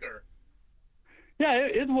clinic, or? Yeah,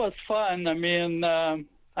 it was fun. I mean, I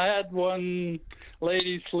had one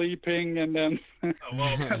lady sleeping, and then Oh,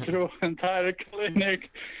 well, through the entire clinic.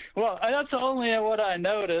 Well, that's only what I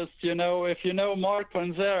noticed. You know, if you know Mark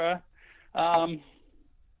Panzera,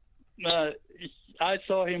 I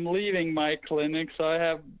saw him leaving my clinic, so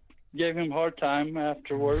I gave him a hard time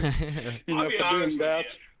afterwards. You I'll know, be for honest doing with that.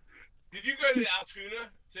 you. Did you go to Altoona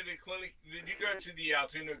to the clinic? Did you go to the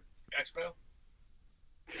Altoona Expo?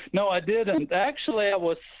 No, I didn't. Actually, I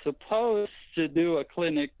was supposed to do a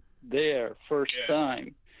clinic there first Yeah.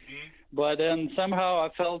 time, Hmm? but then somehow I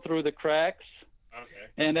fell through the cracks. Okay.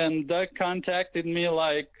 And then Doug contacted me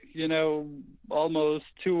like, you know, almost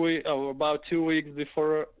about 2 weeks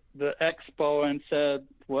before the expo and said,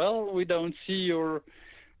 well, we don't see your,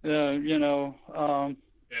 Yeah.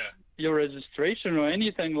 your registration or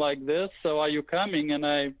anything like this. So are you coming? And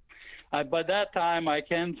I by that time I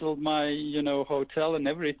canceled my, you know, hotel and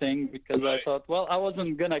everything because Right. I thought, well, I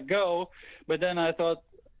wasn't going to go. But then I thought,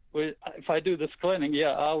 well, if I do this clinic,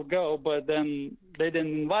 yeah, I'll go. But then they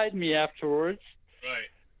didn't invite me afterwards. Right.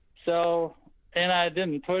 So, and I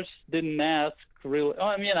didn't ask really. Oh,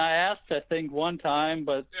 I mean, I asked, I think, one time,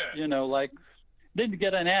 but, Yeah. you know, like, didn't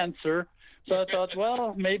get an answer. So I thought,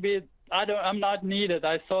 well, maybe I'm not needed.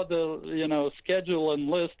 I saw the, you know, schedule and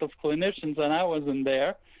list of clinicians, and I wasn't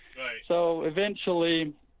there. Right. So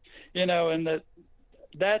eventually, you know, in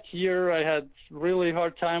that year, I had really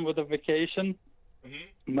hard time with the vacation.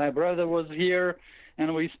 Hmm. My brother was here,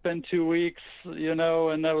 and we spent 2 weeks, you know,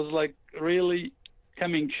 and that was like really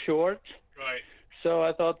coming short. Right. So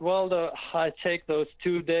I thought, well, I take those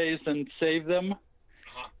 2 days and save them,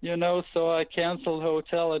 Uh-huh. you know. So I canceled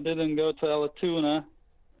hotel. I didn't go to Altoona.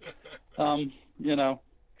 You know,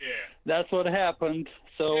 Yeah. that's what happened.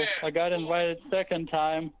 So Yeah, I got well- invited second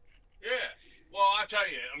time. Yeah. Well, I tell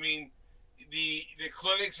you, I mean, the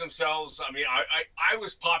clinics themselves. I mean, I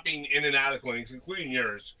was popping in and out of clinics, including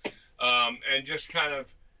yours, and just kind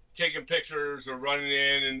of taking pictures or running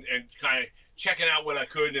in and kind of checking out what I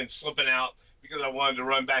could and slipping out because I wanted to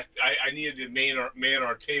run back. I needed to man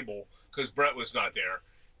our table because Brett was not there,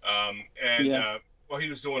 Yeah. well, he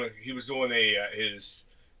was doing his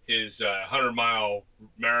 100-mile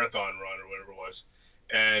marathon run or whatever it was,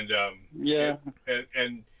 and Yeah.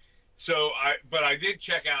 and so I did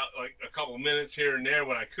check out like a couple of minutes here and there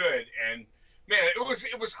when I could, and man,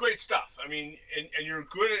 it was great stuff. I mean, and you're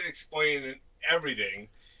good at explaining everything.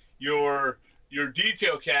 You're your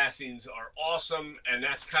detail castings are awesome, and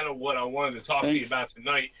that's kind of what I wanted to talk to you about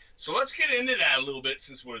tonight. So let's get into that a little bit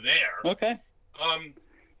since we're there. Okay.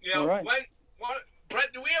 All right.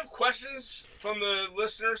 Brett, do we have questions from the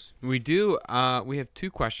listeners? We do. We have 2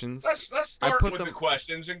 questions. Let's start with the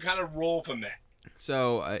questions and kind of roll from that.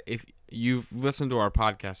 So if you've listened to our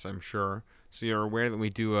podcast, I'm sure, so you're aware that we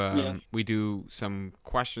do we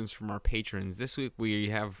questions from our patrons. This week we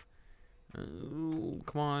have, we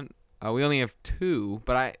only have 2,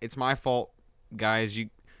 but it's my fault, guys.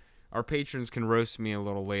 Our patrons can roast me a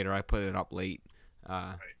little later. I put it up late,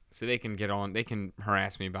 so they can get on. They can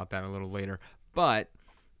harass me about that a little later. But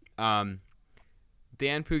Dan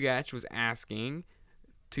Pugach was asking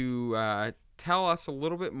to tell us a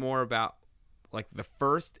little bit more about like the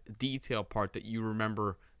first detail part that you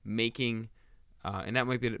remember making, and that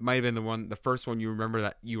might have been the first one you remember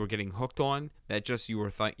that you were getting hooked on. That just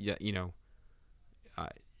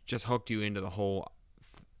just hooked you into the whole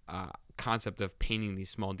concept of painting these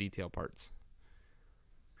small detail parts.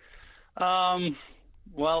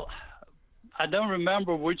 Well, I don't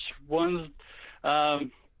remember which ones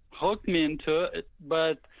hooked me into it,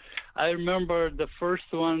 but I remember the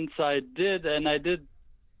first ones I did, and I did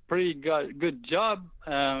pretty good job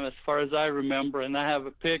as far as I remember. And I have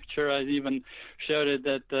a picture. I even showed it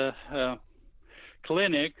at the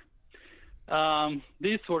clinic.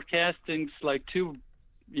 These were castings like 2,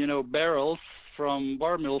 barrels from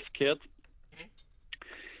Bar Mills kit.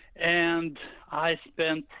 And I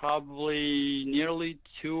spent probably nearly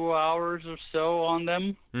 2 hours or so on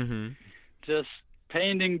them, just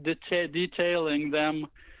painting, detailing them.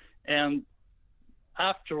 And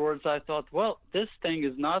afterwards I thought, well, this thing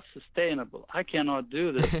is not sustainable. I cannot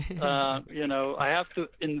do this. I have to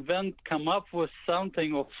come up with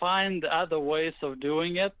something or find other ways of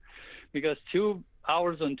doing it, because 2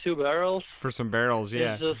 hours on 2 barrels. For some barrels,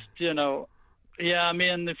 yeah. It's just, yeah, I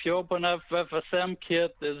mean, if you open up FSM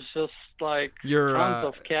kit, it's just like tons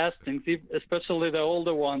of castings, especially the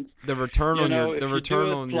older ones. The return on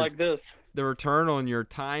the return on your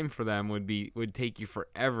time for them would take you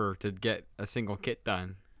forever to get a single kit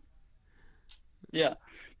done. Yeah,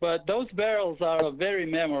 but those barrels are very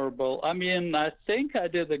memorable. I mean, I think I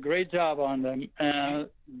did a great job on them,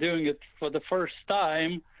 doing it for the first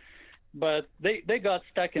time, but they got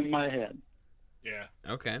stuck in my head. Yeah.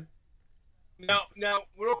 Okay. Now,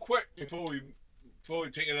 real quick before we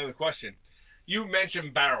take another question, you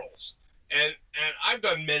mentioned barrels, and I've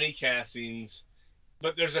done many castings,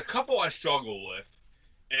 but there's a couple I struggle with,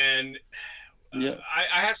 and I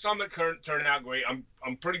had some that turned out great.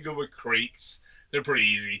 I'm pretty good with crates; they're pretty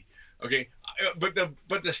easy. Okay, but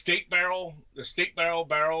the steak barrels,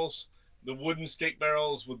 the wooden steak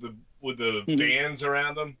barrels with the bands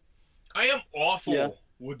around them, I am awful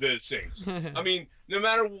with those things. I mean, no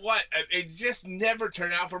matter what, it just never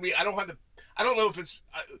turned out for me. I don't know if it's.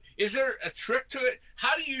 Is there a trick to it?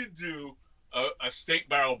 How do you do a steak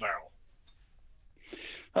barrel?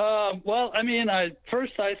 Well, I mean, I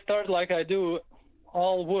start like I do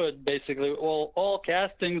all wood, basically, all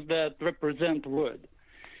castings that represent wood.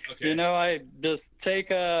 Okay. I just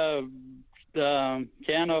take a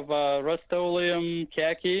can of Rust-Oleum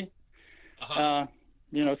khaki,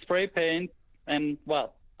 spray paint, and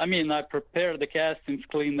I prepare the castings,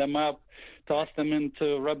 clean them up, toss them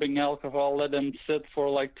into rubbing alcohol, let them sit for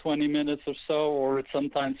like 20 minutes or so, or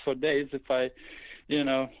sometimes for days if I,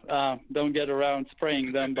 don't get around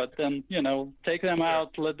spraying them. But then, take them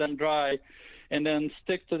out, let them dry, and then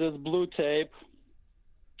stick to this blue tape.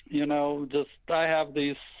 I have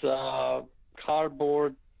these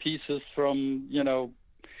cardboard pieces from,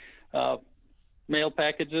 mail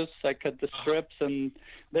packages. I cut the strips, and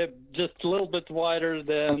they're just a little bit wider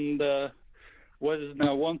than the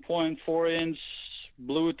 1.4-inch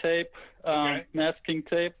blue tape, masking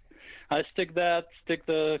tape. I stick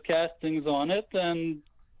the castings on it, and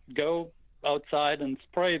go outside and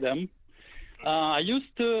spray them. I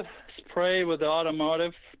used to spray with the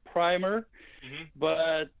automotive primer,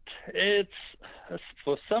 but it's,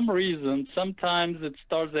 for some reason, sometimes it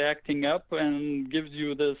starts acting up and gives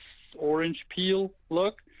you this orange peel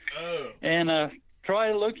look. And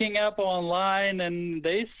try looking up online, and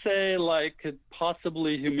they say like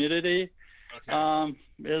possibly humidity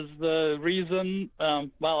is the reason.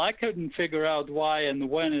 I couldn't figure out why and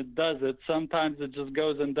when it does it. Sometimes it just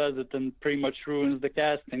goes and does it and pretty much ruins the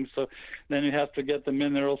casting, so then you have to get the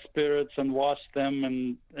mineral spirits and wash them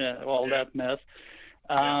and all that mess.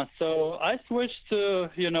 So I switched to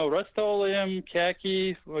Rust-Oleum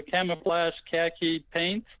khaki, camouflage khaki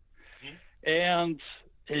paint, and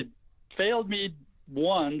it failed me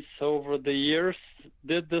once over the years,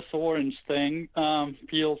 did this orange thing,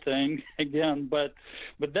 peel thing again, but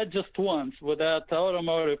that just once. With that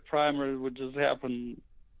automotive primer, it would just happen,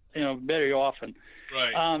 very often.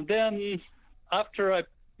 Right. Then after I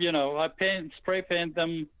spray paint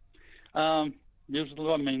them,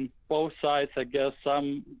 usually, both sides, I guess.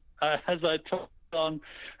 As I told on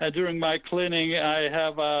during my cleaning, I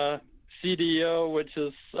have a CDO, which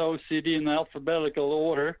is OCD in alphabetical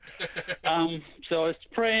order. So I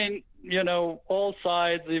spraying, all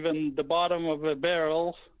sides, even the bottom of the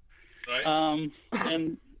barrel. Right.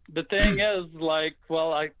 And the thing is, I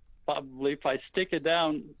probably, if I stick it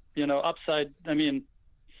down, upside,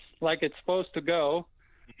 like it's supposed to go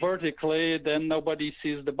vertically, then nobody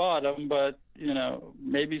sees the bottom. But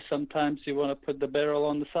maybe sometimes you want to put the barrel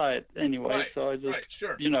on the side anyway. Right. So I just,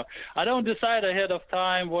 Sure. I don't decide ahead of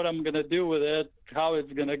time what I'm gonna do with it, how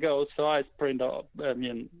it's gonna go. So I print off,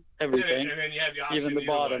 everything, And then you have the option even the either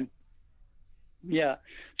bottom. way. Yeah.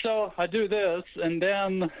 So I do this, and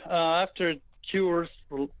then after it cures,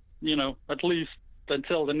 at least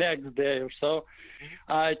until the next day or so,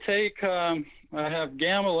 I take, I have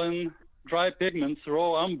Gamelin dry pigments,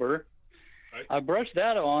 raw umber. Right. I brush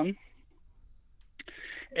that on,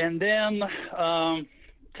 and then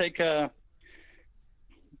take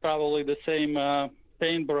probably the same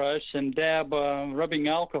paintbrush and dab rubbing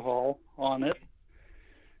alcohol on it,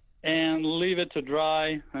 and leave it to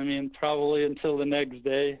dry. Probably until the next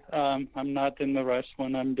day. I'm not in the rush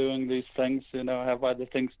when I'm doing these things. I have other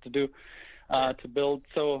things to do to build.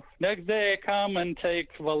 So next day I come and take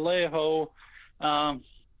Vallejo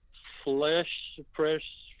fresh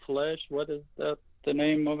flesh. What is that? The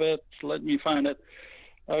name of it? Let me find it.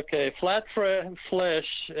 Okay, flat flesh.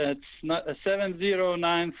 It's not a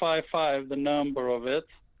 70955. The number of it.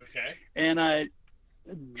 Okay. And I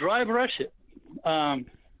dry brush it.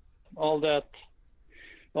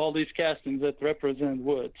 All these castings that represent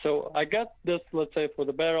wood. So I got this, let's say for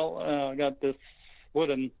the barrel, I got this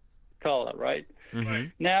wooden color, right? Mm-hmm.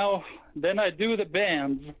 Now, then I do the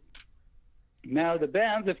bands. Now the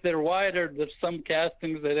bands, if they're wider, there's some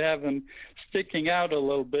castings that have them sticking out a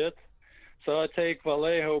little bit. So I take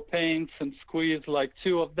Vallejo paints and squeeze like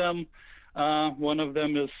two of them. One of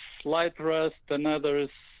them is light rust, another is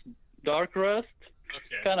dark rust.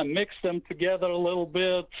 Okay. Kind of mix them together a little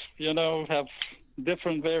bit, have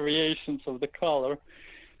different variations of the color,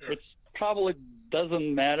 Sure. which probably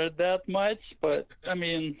doesn't matter that much, but They're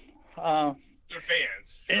bands.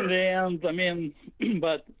 in Sure. the end,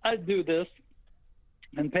 but I do this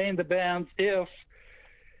and paint the bands. If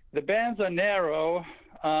the bands are narrow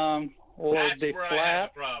or That's they where I had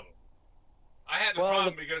flat, the problem. I had the Well,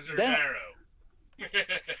 problem because they're then- narrow.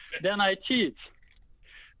 then I cheat.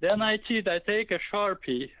 I take a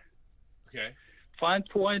Sharpie, Okay. fine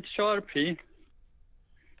point Sharpie,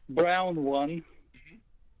 brown one. Mhm.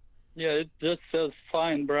 Yeah, it just says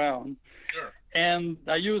fine brown. Sure. And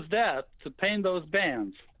I use that to paint those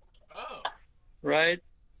bands, Oh, right?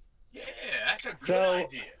 yeah, that's a good So-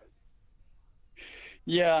 idea.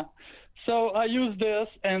 Yeah. So I use this,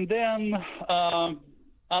 and then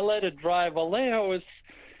I let it dry. Vallejo is,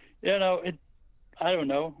 I don't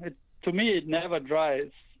know. To me, it never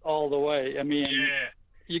dries all the way. Yeah.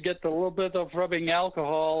 You get a little bit of rubbing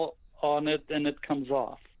alcohol on it, and it comes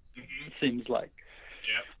off. Mm-hmm. It seems like.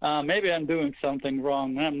 Yep. Maybe I'm doing something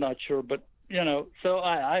wrong. I'm not sure, but so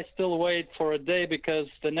I still wait for a day, because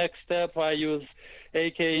the next step I use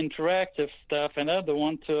AK Interactive stuff, and I don't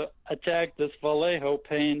want to attack this Vallejo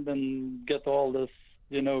paint and get all this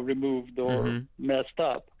removed or messed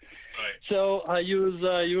up. Right. So I use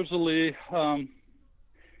usually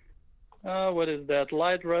what is that,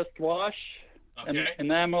 light rust wash, Okay.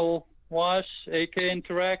 enamel wash, AK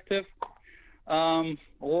Interactive.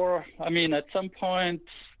 Or at some point,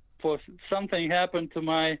 for something happened to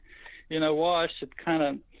my wash, it kind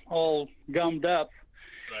of all gummed up.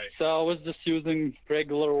 Right. So I was just using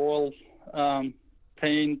regular oil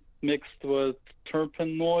paint mixed with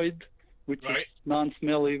terpenoid, which Right. is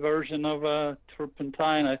non-smelly version of a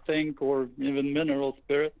turpentine, I think, or even mineral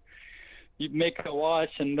spirit. You make a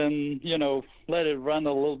wash and then, let it run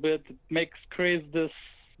a little bit. It creates this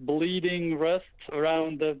bleeding rust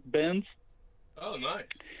around the bends. Oh, nice.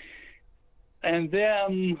 And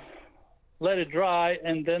then let it dry.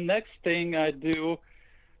 And then next thing I do,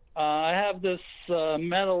 I have this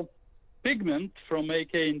metal pigment from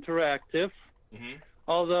AK Interactive, Mm-hmm.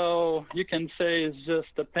 although you can say it's just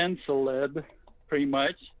a pencil lead, pretty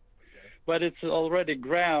much. Okay. But it's already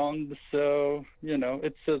ground, so,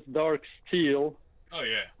 it says dark steel Oh,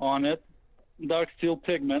 yeah. on it, dark steel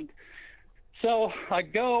pigment. So I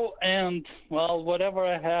go and, whatever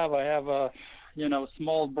I have a,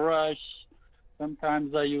 small brush,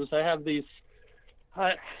 sometimes I have these.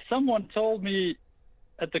 Someone told me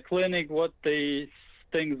at the clinic what these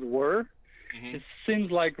things were. Mm-hmm. It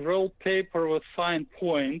seems like rolled paper with fine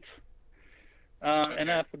point.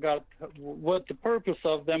 And I forgot what the purpose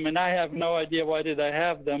of them, and I have no idea why did I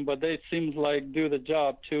have them, but they seems like do the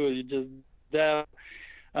job too. You just dab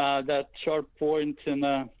that sharp point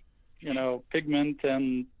in pigment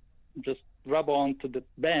and just rub onto the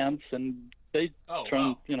bands, and they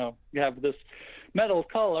turn, you have this metal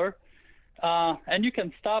color. And you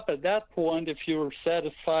can stop at that point if you're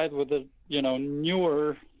satisfied with the,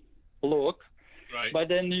 newer look. Right. But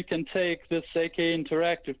then you can take this AK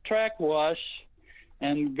Interactive Track Wash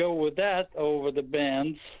and go with that over the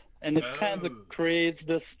bands, and it kind of creates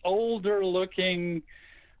this older looking,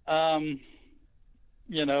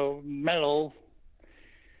 metal,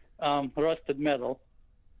 rusted metal.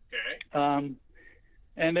 Okay.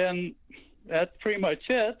 And then that's pretty much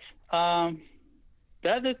it. The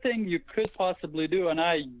other thing you could possibly do, and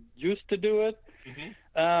I used to do it,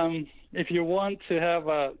 if you want to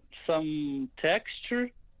have some texture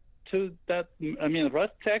to that,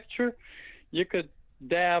 rust texture, you could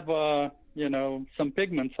dab, some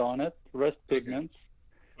pigments on it, rust pigments.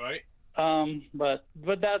 Right. But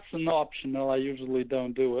that's an optional. I usually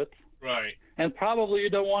don't do it. Right. And probably you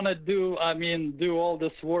don't want to do all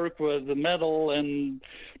this work with the metal and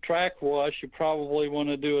track wash. You probably want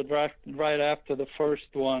to do it right after the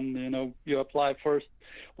first one. You apply first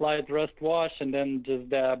light rust wash and then just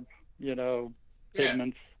dab,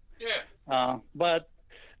 pigments. Yeah. But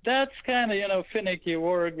that's kind of, finicky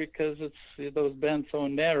work because those bands so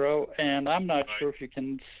narrow, and I'm not sure if you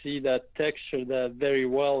can see that texture that very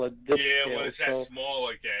well at this scale. Yeah, when it's that small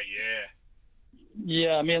like that, yeah.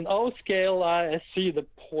 Yeah, O scale, I see the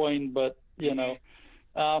point, but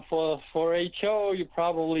for HO, you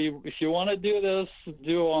probably, if you want to do this,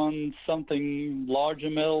 do on something larger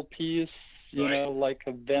metal piece, like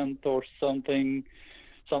a vent or something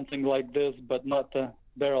like this, but not the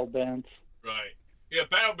barrel bands. Right. Yeah,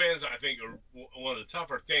 barrel bands I think are one of the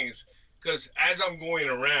tougher things because as I'm going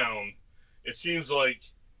around, it seems like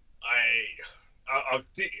I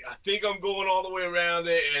think I'm going all the way around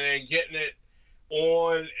it and then getting it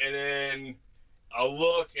on, and then I'll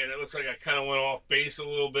look and it looks like I kind of went off base a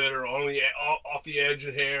little bit or off the edge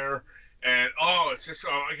of hair, and it's just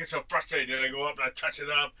I get so frustrated. Then I go up and I touch it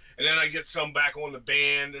up, and then I get some back on the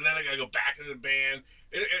band, and then I gotta go back into the band.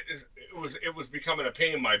 It was becoming a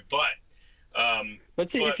pain in my butt. But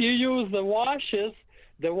if you use the washes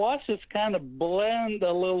kind of blend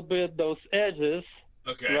a little bit those edges.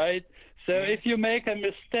 Okay. Right. So if you make a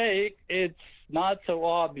mistake, it's not so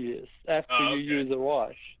obvious after you use the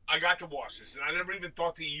wash. I got the washes, and I never even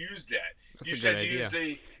thought to use that. That's a good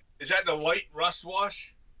idea. Is that the light rust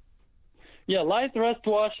wash? Yeah, light rust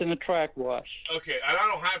wash and a track wash. Okay, and I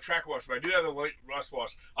don't have track wash, but I do have the light rust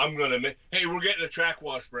wash. I'm gonna hey, we're getting a track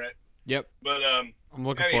wash, Brett. Yep. But I'm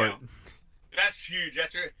looking for it. That's huge.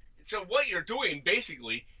 So what you're doing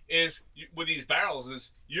basically is with these barrels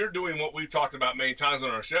is you're doing what we've talked about many times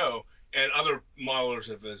on our show, and other modelers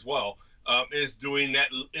have as well. Is doing that.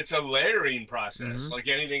 It's a layering process like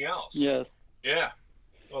anything else. Yes. Yeah.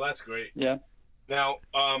 Well, that's great. Yeah. Now,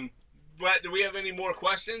 Brett, do we have any more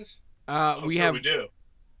questions? We do.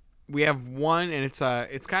 We have one, and it's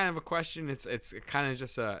kind of a question. It's kind of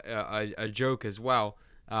just a joke as well.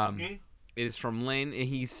 It is from Lynn, and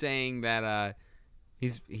he's saying that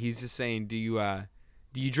he's just saying, do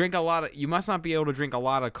you drink a lot of? You must not be able to drink a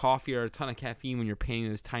lot of coffee or a ton of caffeine when you're painting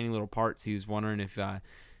those tiny little parts. He was wondering if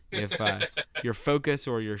your focus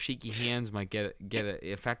or your shaky hands might get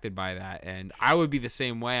affected by that. And I would be the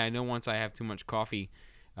same way. I know once I have too much coffee,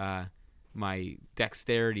 my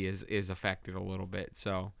dexterity is affected a little bit.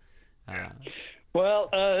 So, well,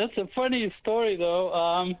 it's a funny story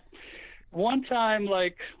though. One time,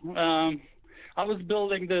 I was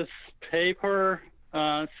building this paper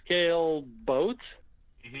scale boat,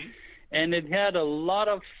 and it had a lot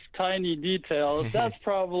of tiny details. That's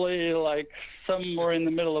probably somewhere in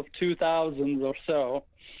the middle of 2000s or so,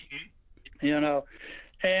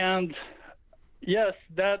 and yes,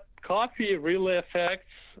 that coffee really affects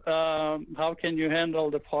how can you handle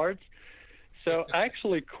the parts. So I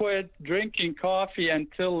actually quit drinking coffee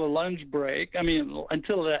until the lunch break.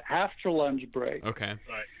 Until the after lunch break. Okay.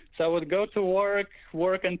 Right. So I would go to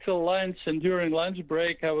work until lunch, and during lunch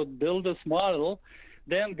break I would build this model,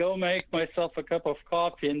 then go make myself a cup of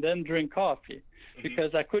coffee and then drink coffee,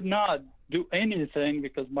 because I could not do anything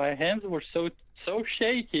because my hands were so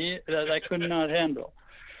shaky that I could not handle.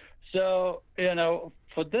 So,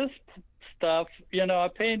 for this stuff, I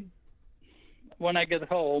paint when I get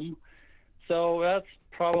home. So that's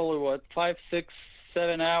probably what 5, 6,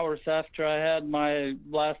 7 hours after I had my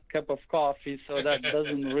last cup of coffee, so that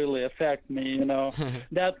doesn't really affect me,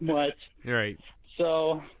 that much. Right.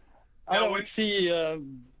 So I Now, don't see a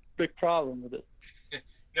big problem with it.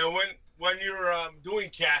 Now, when you're doing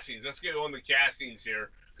castings, let's get on the castings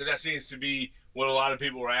here, because that seems to be what a lot of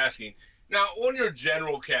people are asking. Now, on your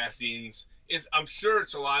general castings, I'm sure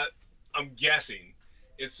it's a lot. I'm guessing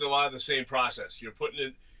it's a lot of the same process.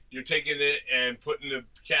 You're taking it and putting the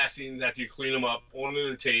castings after you clean them up onto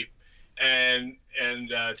the tape, and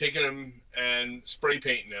taking them and spray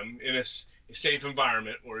painting them in a safe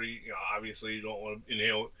environment where obviously you don't want to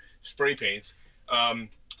inhale spray paints. And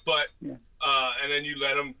then you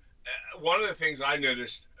let them. One of the things I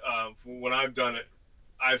noticed when I've done it,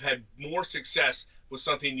 I've had more success with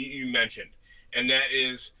something you mentioned, and that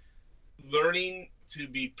is learning to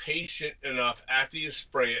be patient enough after you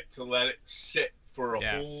spray it to let it sit for a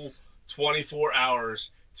whole 24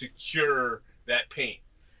 hours to cure that paint.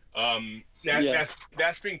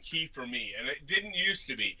 That's been key for me, and it didn't used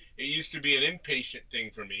to be. It used to be an impatient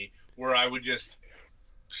thing for me, where I would just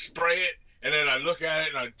spray it, and then I look at it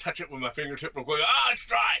and I touch it with my fingertip real quick. It's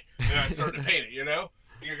dry, and I start to paint it.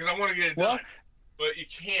 Because I want to get it done, but you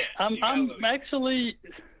can't. I'm actually,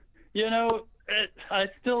 I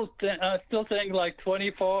still think like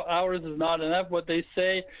 24 hours is not enough. What they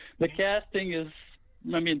say, the casting is,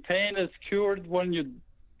 paint is cured when you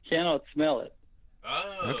cannot smell it.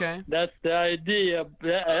 Oh. Okay. That's the idea.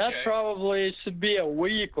 That probably should be a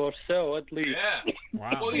week or so at least. Yeah.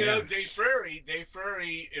 Wow. Well, Dave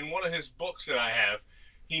Furry, in one of his books that I have,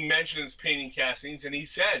 he mentions painting castings, and he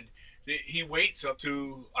said that he waits up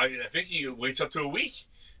to, I think he waits up to a week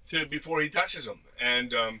before he touches them.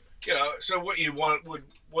 And so what you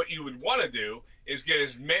would want to do is get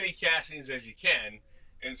as many castings as you can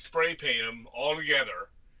and spray paint them all together.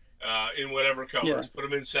 In whatever colors, put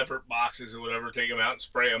them in separate boxes or whatever, take them out and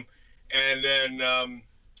spray them, and then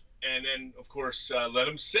of course let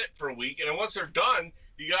them sit for a week. And then once they're done,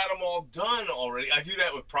 you got them all done already. I do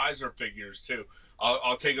that with Preiser figures too.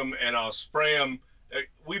 I'll take them and I'll spray them.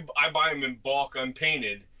 I buy them in bulk,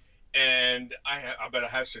 unpainted, and I bet I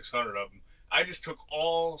have 600 of them. I just took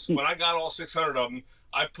when I got all 600 of them,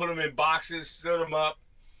 I put them in boxes, stood them up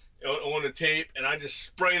on the tape, and I just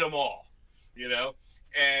sprayed them all,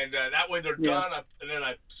 And that way they're done, and then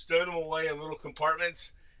I stowed them away in little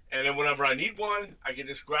compartments, and then whenever I need one, I can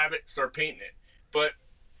just grab it, start painting it. But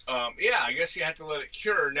I guess you have to let it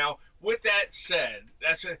cure. Now, with that said,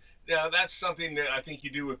 that's something that I think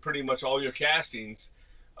you do with pretty much all your castings.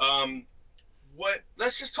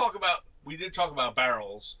 Let's just talk about. We did talk about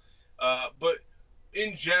barrels, but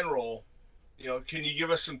in general, can you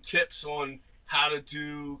give us some tips on how to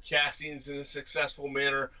do castings in a successful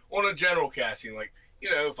manner on a general casting, like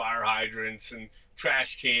fire hydrants and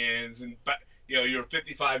trash cans and your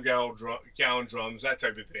 55-gallon drums, that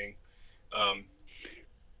type of thing.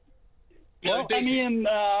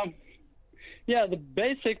 The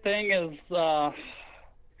basic thing is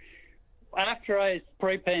after I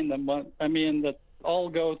spray paint them, that all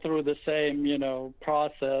go through the same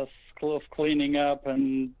process of cleaning up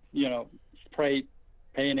and spray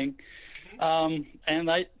painting. And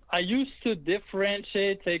I used to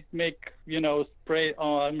differentiate, spray.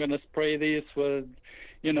 I'm going to spray these with,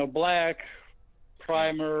 black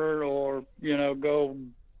primer or, go,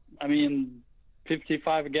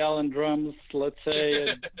 55-gallon drums, let's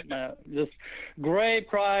say, just gray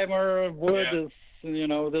primer, wood is,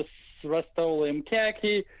 this Rust-Oleum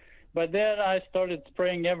khaki. But then I started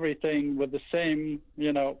spraying everything with the same,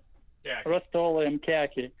 Rust-Oleum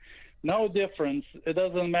khaki. No difference. It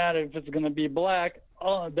doesn't matter if it's going to be black.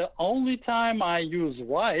 The only time I use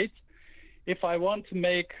white, if I want to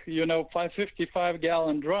make,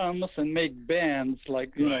 55-gallon drums and make bands,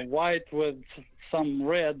 like, white with some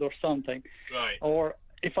red or something. Right. Or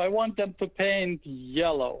if I want them to paint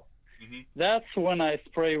yellow, that's when I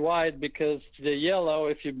spray white, because the yellow,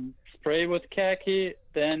 if you spray with khaki,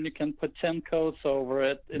 then you can put 10 coats over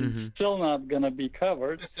it. It's still not going to be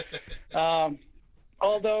covered.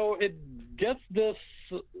 Although it gets this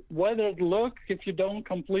weathered look if you don't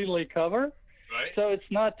completely cover. Right. So it's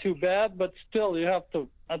not too bad, but still you have to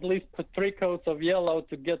at least put 3 coats of yellow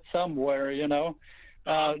to get somewhere,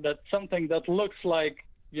 That's something that looks like,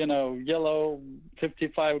 yellow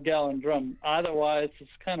 55-gallon drum. Otherwise, it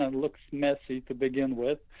kind of looks messy to begin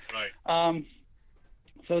with. Right.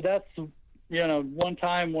 So that's, one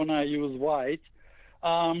time when I use white.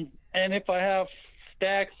 And if I have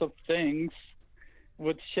stacks of things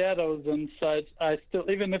with shadows and such, I still,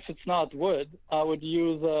 even if it's not wood, I would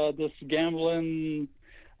use this Gamblin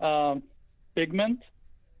pigment.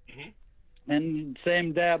 and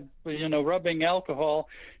same dab, rubbing alcohol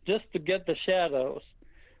just to get the shadows.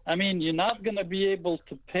 I mean, you're not going to be able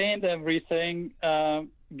to paint everything,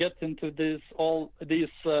 get into all these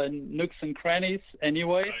nooks and crannies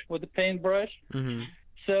anyway Right. with the paintbrush. Mm-hmm.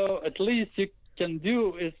 So at least you can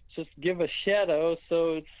do is just give a shadow,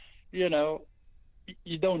 so it's,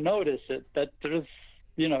 you don't notice it, that there's,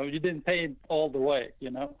 you didn't paint all the way,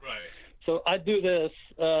 Right. So I do this.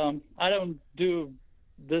 I don't do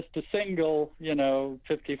this to single,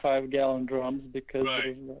 55-gallon drums because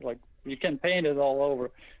Right. it's like you can paint it all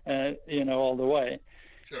over, all the way.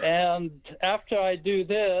 Sure. And after I do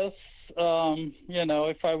this,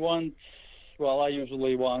 if I want, well, I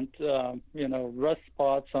usually want, rust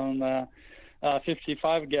spots on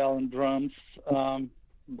 55-gallon drums.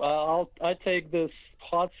 I take this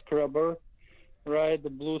hot scrubber, right, the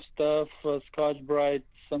blue stuff, Scotch-Brite,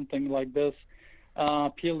 something like this,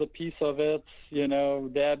 peel a piece of it,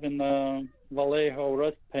 dab in Vallejo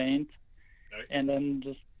rust paint, Right. and then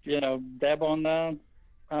just, dab on the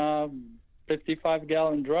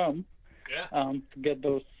 55-gallon drum Yeah. to get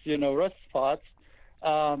those, rust spots.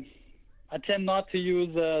 I tend not to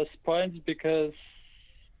use a sponge because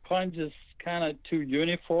sponge is kind of too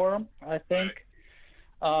uniform, I think.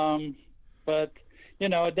 But,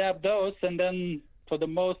 I dab those, and then for the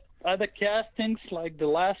most other castings, like the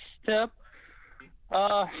last step,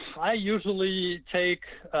 I usually take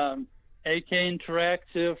AK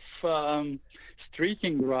Interactive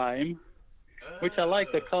streaking grime, which I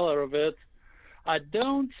like the color of it. I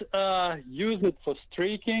don't use it for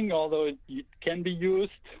streaking, although it can be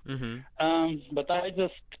used. Mm-hmm. But I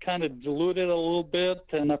just kind of dilute it a little bit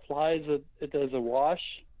and applies it as a wash.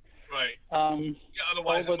 Right. Yeah,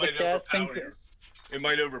 otherwise over it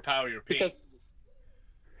might overpower your paint. Because,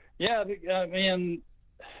 yeah, if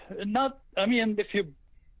you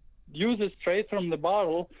use it straight from the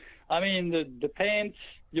bottle, the paint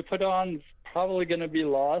you put on is probably going to be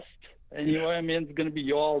lost anyway. Yeah. It's going to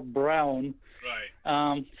be all brown.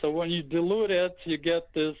 Right. So when you dilute it, you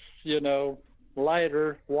get this,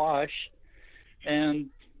 lighter wash. And,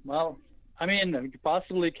 well, you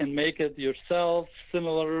possibly can make it yourself,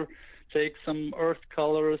 similar, take some earth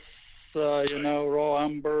colors, raw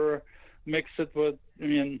umber, mix it with,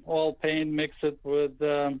 oil paint, mix it with,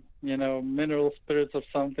 mineral spirits or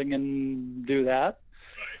something and do that.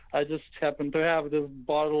 Right. I just happen to have this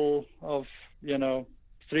bottle of,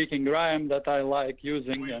 streaking grime that I like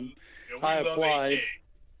using, and I love apply. AK.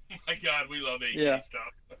 My God, we love AK Yeah.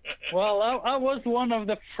 stuff. Well, I was one of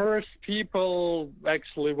the first people,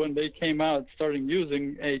 actually, when they came out, starting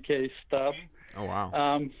using AK stuff. Oh,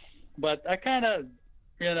 wow. But I kind of,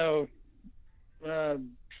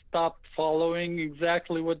 stopped following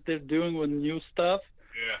exactly what they're doing with new stuff.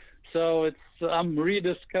 Yeah. So I'm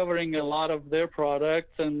rediscovering a lot of their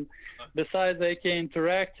products. And besides AK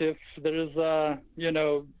Interactive, there's,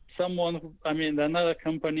 another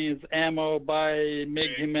company is Ammo by Mig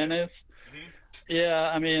Jimenez. Mm-hmm.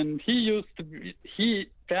 Yeah, he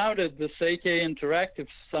founded this AK Interactive,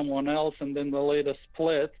 someone else, and then the latest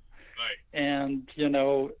split. Right. And,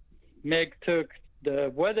 Meg took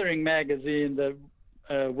the Weathering magazine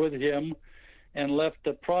with him and left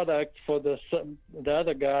the product for the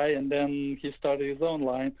other guy, and then he started his own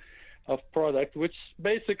line of product, which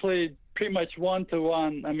basically pretty much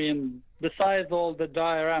one-to-one. Besides all the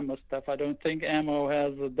diorama stuff, I don't think Ammo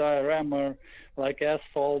has a diorama like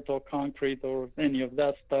asphalt or concrete or any of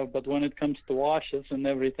that stuff, but when it comes to washes and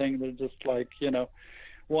everything, they're just like,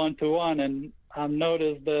 one-to-one. And I've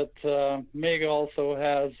noticed that Meg also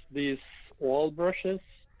has these wall brushes,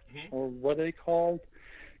 Mm-hmm. or what are they called?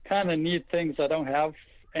 Kind of neat things. I don't have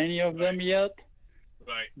any of them yet,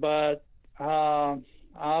 Right. but I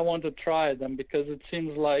want to try them because it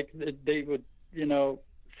seems like they would,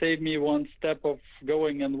 save me one step of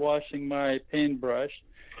going and washing my paintbrush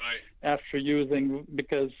Right. after using,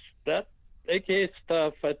 because that AK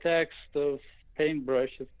stuff attacks those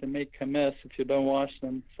paintbrushes to make a mess if you don't wash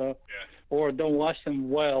them. So, Yeah. or don't wash them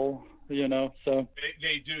well, So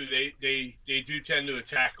They do. They do tend to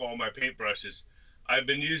attack all my paintbrushes. I've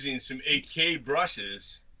been using some AK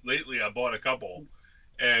brushes lately. I bought a couple,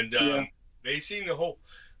 and Yeah. they seem to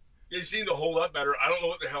hold up better. I don't know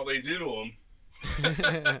what the hell they do to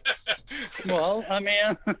them. well,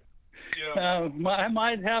 You know, I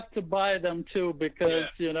might have to buy them too because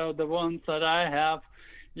the ones that I have,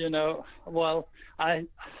 well,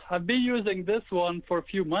 I've been using this one for a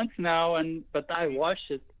few months now, but I wash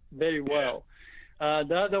it very well.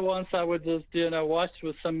 The other ones I would just wash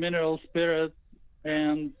with some mineral spirit,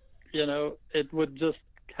 and it would just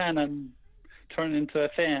kind of turn into a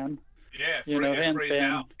fan, yeah, hand sprays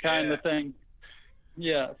fan out. kind Yeah. of thing.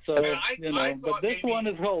 Yeah, so And I but thought this maybe one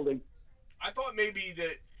is holding. I thought maybe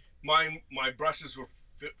that my brushes were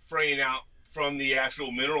fraying out from the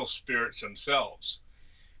actual mineral spirits themselves.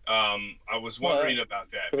 I was Well, wondering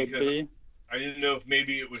about that could because be. I didn't know if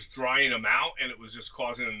maybe it was drying them out and it was just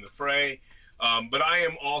causing them to fray. But I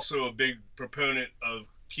am also a big proponent of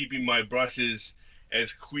keeping my brushes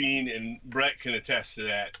as clean, and Brett can attest to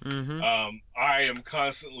that. Mm-hmm. I am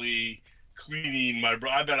constantly cleaning my.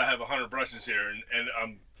 I bet I have 100 brushes here, and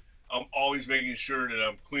I'm always making sure that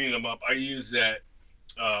I'm cleaning them up. I use that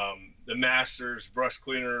the Masters brush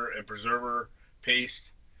cleaner and preserver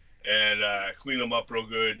paste, and clean them up real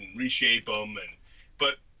good and reshape them.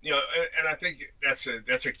 But and I think that's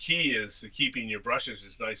a key, is to keeping your brushes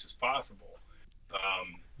as nice as possible.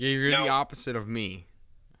 Yeah, you're now, the opposite of me.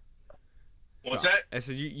 What's So, that? I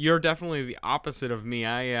said you're definitely the opposite of me.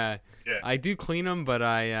 Yeah. I do clean them, but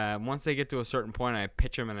I once they get to a certain point, I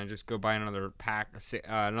pitch them and I just go buy another pack,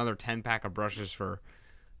 another 10-pack of brushes for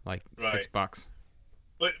like Right. $6.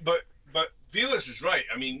 But Velas is right.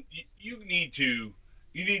 I mean, you need to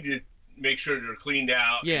make sure they're cleaned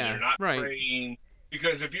out, Yeah, and they're not right. fraying.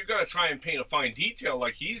 Because if you're gonna try and paint a fine detail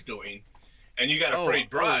like he's doing, and you got a frayed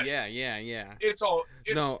brush, yeah. it's all.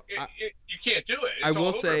 No, you can't do it. It's all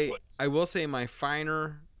over the place. I will say my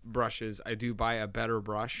finer brushes, I do buy a better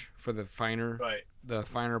brush for the finer, Right. the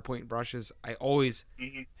finer point brushes. I always,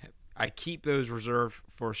 Mhm. I keep those reserved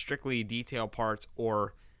for strictly detail parts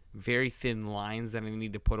or very thin lines that I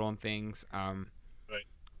need to put on things. Right.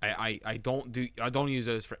 I don't use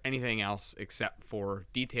those for anything else except for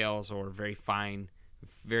details or very fine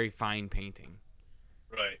painting.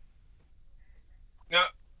 Right.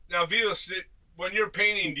 Now, Velas, when you're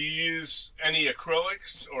painting, do you use any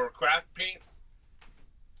acrylics or craft paints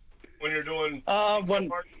when you're doing detail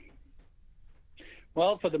parts?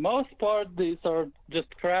 Well, for the most part, these are just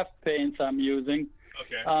craft paints I'm using.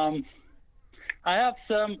 Okay. I have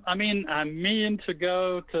some. I mean, I mean to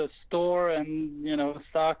go to a store and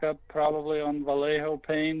stock up probably on Vallejo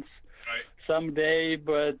paints Right. someday,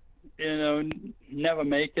 but never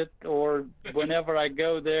make it. Or whenever I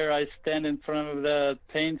go there, I stand in front of the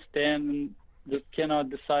paint stand and just cannot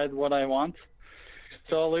decide what I want.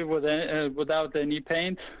 So I live without any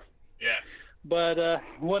paint. Yes. But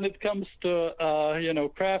when it comes to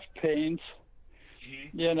craft paints,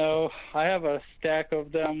 Mhm. I have a stack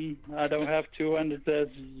of them. I don't have 200 as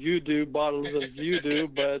you do, bottles as you do,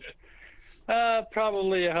 but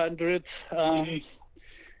probably 100.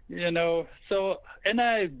 So, and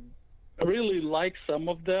I really like some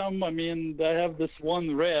of them. I mean, I have this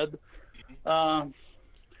one red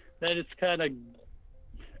that is kind of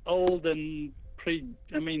old and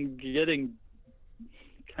getting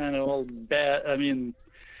kind of all bad. I mean,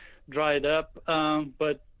 dried up.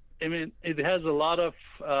 But I mean, it has a lot of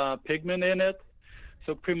pigment in it,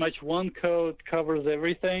 so pretty much one coat covers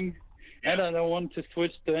everything. Yeah. And I don't want to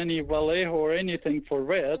switch to any Vallejo or anything for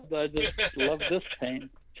red. I just love this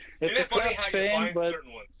paint. It's Isn't a it funny craft how you paint, find but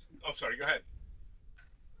certain ones? I'm sorry. Go ahead.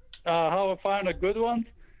 how I find a good one,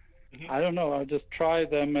 Mhm. I don't know. I just try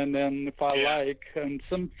them, and then if I Yeah. like, and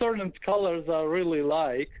some certain colors I really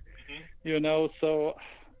like, Mhm. so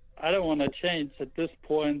I don't want to change at this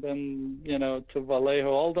point, and to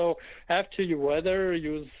Vallejo. Although after you weather,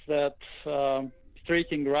 use that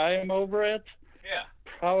streaking grime over it. Yeah.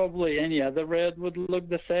 Probably any other red would look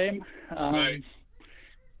the same. Right.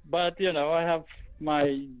 But I have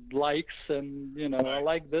my likes, and I Right,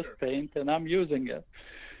 like this sure. paint, and I'm using it.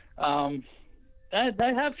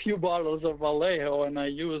 I have few bottles of Vallejo, and I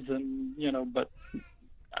use them, but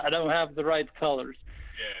I don't have the right colors.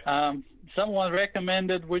 Yeah. Someone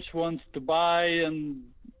recommended which ones to buy,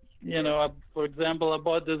 and for example, I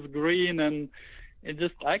bought this green, and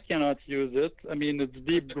I cannot use it. I mean, it's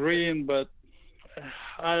deep green, but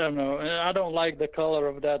I don't know. I don't like the color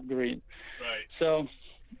of that green. Right. So,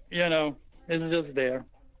 it's just there.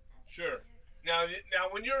 Sure. Now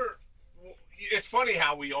when it's funny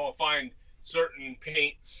how we all find certain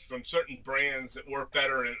paints from certain brands that work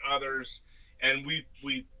better than others, and we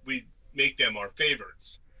make them our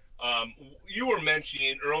favorites. You were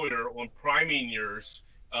mentioning earlier on priming yours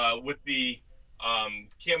with the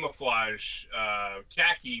camouflage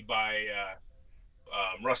khaki by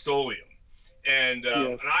Rust-Oleum, and Yes.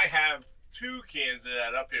 and I have 2 cans of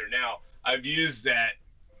that up here now. I've used that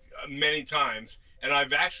many times, and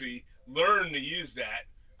I've actually learned to use that,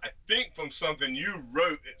 I think, from something you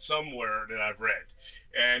wrote it somewhere that I've read,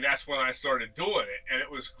 and that's when I started doing it, and it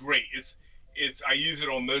was great. I use it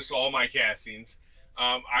on most all my castings.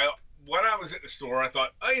 When I was at the store, I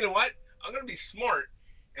thought, oh, you know what? I'm gonna be smart,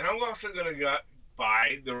 and I'm also gonna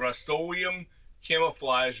buy the Rust-Oleum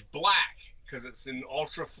camouflage black, because it's in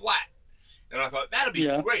ultra flat. And I thought, that'd be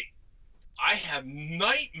great. I have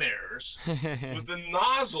nightmares with the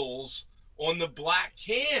nozzles on the black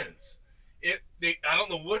cans. I don't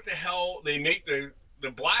know what the hell they make the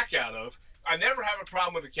black out of. I never have a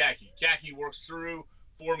problem with the khaki. Khaki works through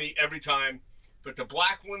for me every time. But the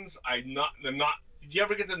black ones, they're not. Did you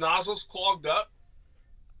ever get the nozzles clogged up?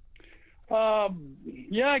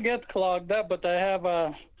 Yeah, I get clogged up, but I have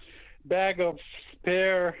a bag of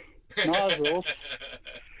spare nozzles,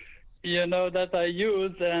 that I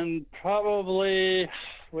use, and probably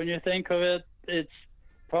when you think of it, it's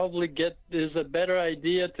probably is a better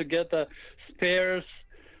idea to get the spares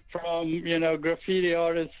from, graffiti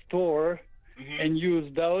artist store and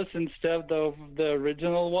use those instead of the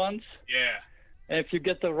original ones. Yeah. If you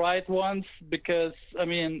get the right ones, because,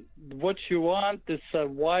 what you want is a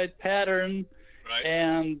wide pattern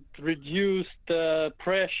and reduced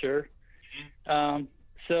pressure.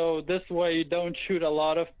 So this way you don't shoot a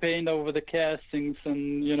lot of paint over the castings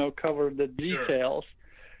and, cover the details.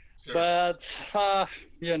 Sure. But,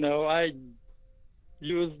 I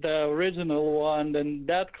use the original one, and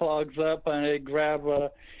that clogs up, and I grab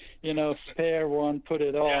a, spare one, put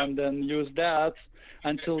it on, then use that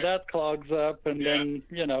until that clogs up, and then,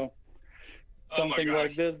 something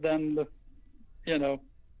like this, then,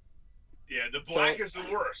 Yeah, the black is the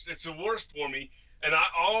worst. It's the worst for me. And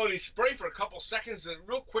I'll only spray for a couple seconds in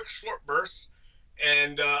real quick, short bursts.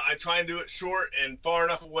 And I try and do it short and far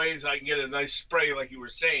enough away as I can get a nice spray, like you were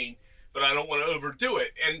saying, but I don't want to overdo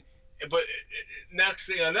it. But next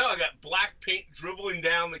thing I know, I got black paint dribbling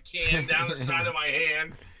down the can, down the side of my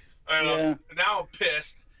hand. Now I'm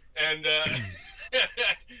pissed. And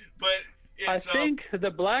but I think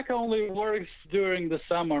the black only works during the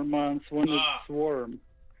summer months when it's warm.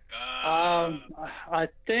 I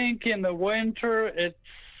think in the winter it's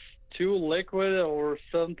too liquid or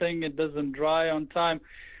something. It doesn't dry on time.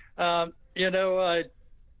 I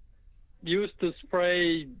used to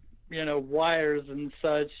spray, wires and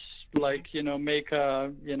such, like, make,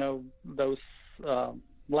 those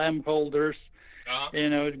lamp holders,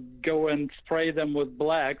 go and spray them with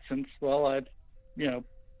black, since,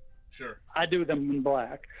 Sure. I do them in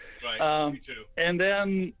black. Right, me too. And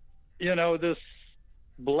then, this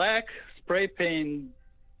black spray paint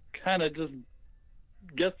kind of just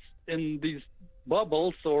gets in these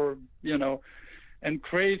bubbles, or, and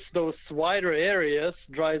creates those wider areas,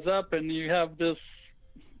 dries up, and you have this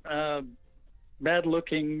bad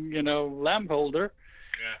looking, lamp holder.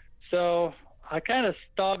 Yeah. So I kind of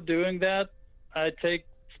stopped doing that. I take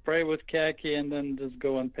spray with khaki and then just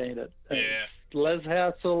go and paint it. Yeah. It's less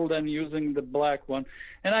hassle than using the black one.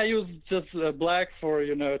 And I use just black for,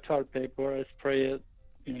 tar paper. I spray it,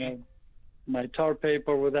 my tar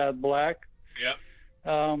paper with that black. Yep.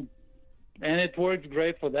 And it works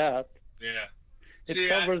great for that. Yeah. It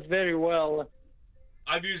covers very well.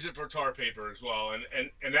 I've used it for tar paper as well,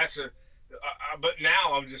 and that's but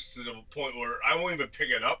now I'm just to the point where I won't even pick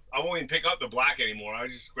it up. I won't even pick up the black anymore. I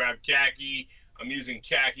just grab khaki. I'm using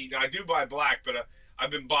khaki. Now I do buy black, but I've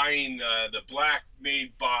been buying the black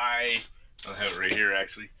made by, I have it right here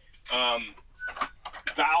actually.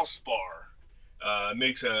 Valspar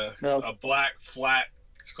makes a black flat.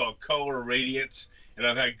 It's called Color Radiance, and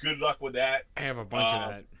I've had good luck with that. I have a bunch of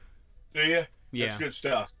that. Do you? Yeah. That's good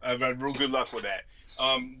stuff. I've had real good luck with that.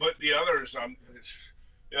 But the others,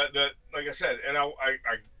 like I said, and I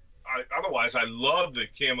otherwise I love the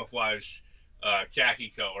camouflage khaki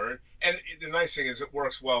color. And the nice thing is it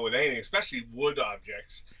works well with anything, especially wood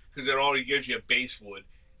objects, because it already gives you a base wood.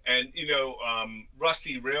 And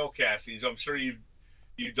rusty rail castings. I'm sure you've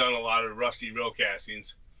done a lot of rusty rail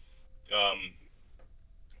castings.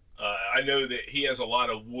 I know that he has a lot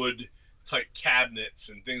of wood type cabinets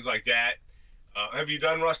and things like that. Have you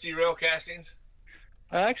done rusty rail castings?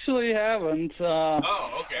 I actually haven't.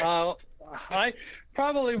 Okay. I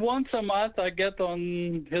probably once a month I get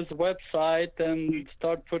on his website and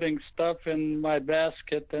start putting stuff in my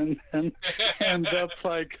basket and end up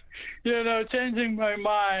like, changing my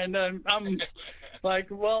mind. And I'm like,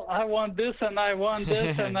 well, I want this and I want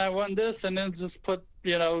this and I want this, and then just put,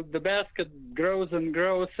 the basket grows and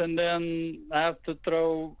grows, and then I have to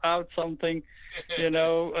throw out something, and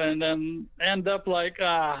then end up like,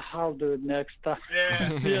 I'll do it next time.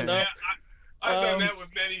 Yeah. Yeah. I've done that with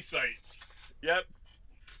many sites. Yep.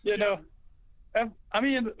 I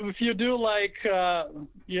mean, if you do like,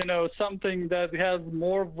 something that has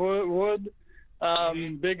more wood,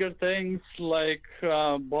 bigger things like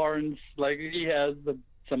barns, like he has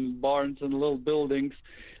some barns and little buildings,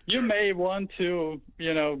 you may want to,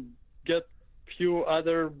 get few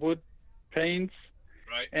other wood paints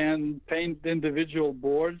Right. and paint individual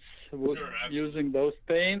boards Sure, using those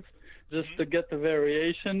paints just Mhm. to get the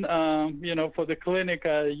variation. For the clinic,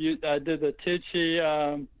 I did a Tichy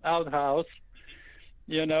outhouse.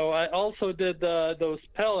 I also did those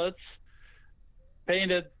pellets,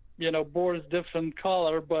 painted, boards different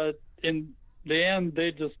color, but in the end,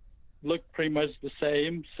 they just look pretty much the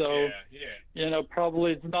same. So, Yeah.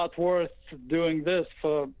 probably it's not worth doing this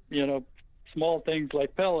for, small things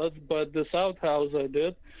like pellets, but this outhouse I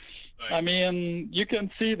did. Right. I mean, you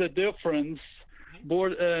can see the difference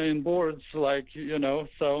in boards, like,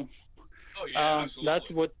 so Oh yeah, absolutely. that's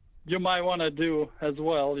what you might want to do as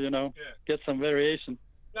well, Yeah. get some variation.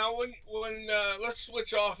 Now, when let's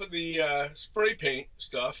switch off of the spray paint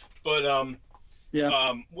stuff, but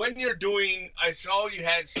Yeah. when you're doing, I saw you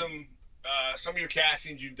had some of your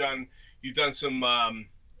castings. You've done some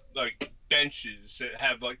like benches that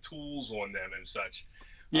have like tools on them and such.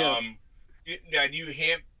 Yeah. Now, do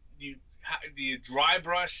you dry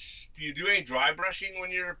brush? Do you do any dry brushing when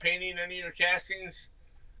you're painting any of your castings?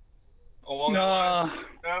 Along that lines?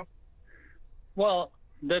 No. Well,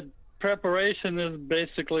 the preparation is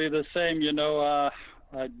basically the same. I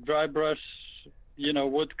dry brush,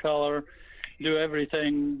 wood color, do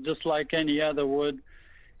everything just like any other wood,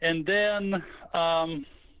 and then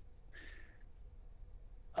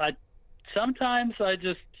sometimes I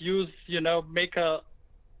just use, make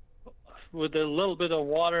with a little bit of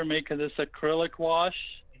water, make this acrylic wash,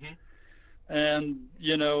 Mm-hmm. and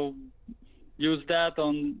use that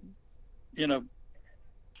on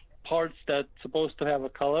parts that's supposed to have a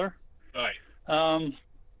color. Right.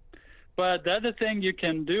 But the other thing you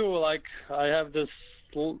can do, like I have this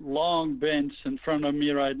long bench in front of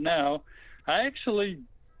me right now. I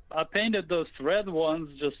painted those red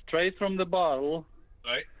ones just straight from the bottle.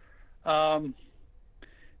 Right.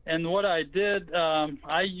 And what I did,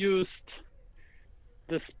 I used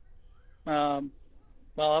this, well,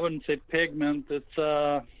 I wouldn't say pigment.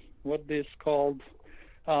 It's what this called,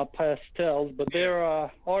 pastels, but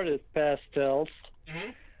they're artist pastels.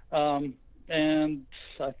 Mm-hmm. And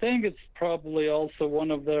I think it's probably also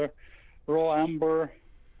one of their raw amber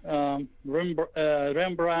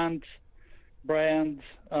Rembrandt brand.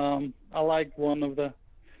 I like one of the.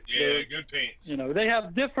 Yeah, good paints. They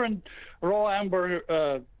have different raw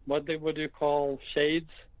amber, what do you call, shades.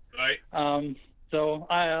 Right. So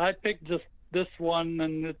I picked just this one,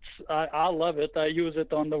 and I love it. I use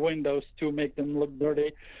it on the windows to make them look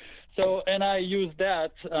dirty. So, and I use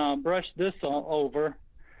that, brush this over,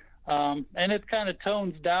 and it kind of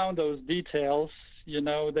tones down those details.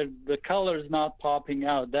 The color's not popping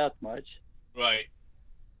out that much. Right.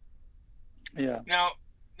 Yeah. Now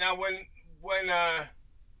when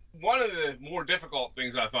one of the more difficult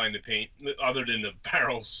things I find to paint, other than the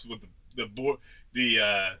barrels with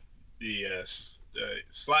the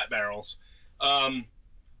slat barrels,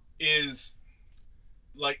 is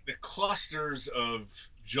like the clusters of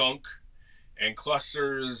junk and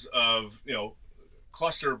clusters of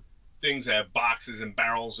cluster things that have boxes and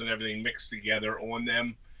barrels and everything mixed together on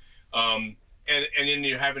them, and then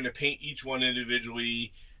you're having to paint each one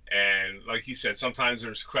individually. And like you said, sometimes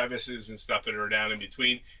there's crevices and stuff that are down in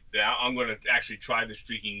between. Now I'm going to actually try the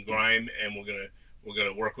streaking grime, and we're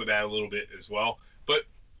gonna work with that a little bit as well. But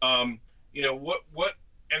what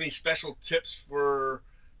any special tips for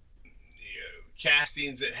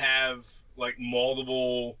castings that have like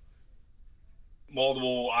multiple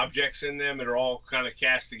objects in them that are all kind of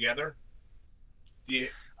cast together? Yeah,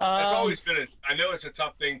 that's always been I know it's a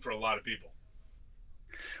tough thing for a lot of people.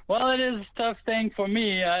 Well, it is a tough thing for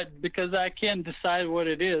me because I can't decide what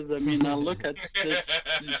it is. I mean, I look at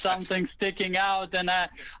something sticking out, and I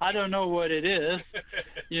don't know what it is,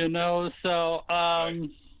 So I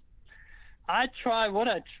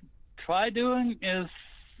try doing is,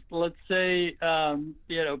 let's say,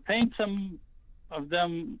 paint some of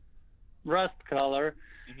them rust color,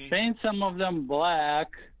 Mm-hmm. paint some of them black.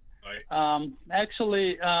 Right.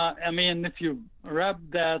 Actually, I mean, if you rub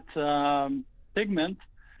that pigment,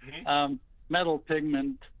 Mm-hmm. Metal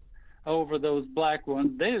pigment over those black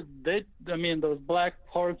ones, those black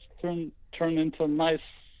parts turn into nice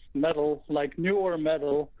metal, like newer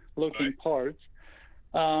metal looking Right. parts.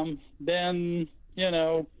 Then,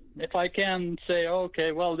 if I can say,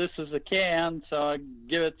 okay, well, this is a can, so I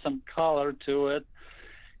give it some color to it,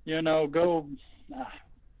 go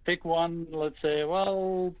pick one, let's say,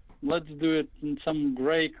 well, let's do it in some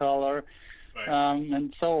gray color, Right.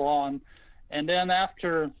 and so on. And then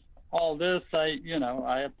after all this, I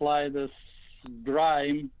apply this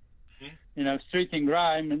grime, Mm-hmm. streaking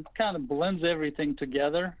grime, and kind of blends everything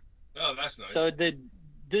together. Oh, that's nice. So they're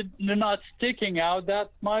not sticking out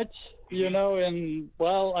that much. you know, and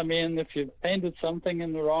well, I mean, if you painted something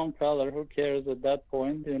in the wrong color, who cares at that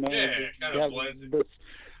point, you know? Yeah, it kind of blends it.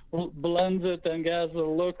 Blends it and gets the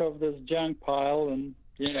look of this junk pile, and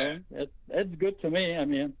you know, it's good to me. I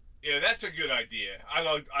mean, yeah, that's a good idea.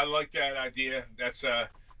 I like that idea. That's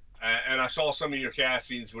and I saw some of your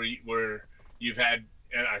castings where you've had,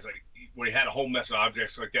 and I was like, where you had a whole mess of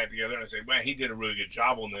objects like that together, and I said, man, he did a really good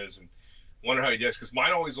job on this, and wonder how he does, because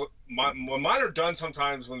mine always look, when mine are done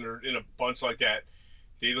sometimes when they're in a bunch like that,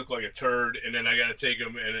 they look like a turd, and then I got to take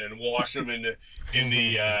them and wash them in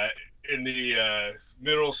the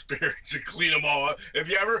mineral spirits and clean them all up. Have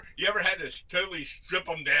you ever had to totally strip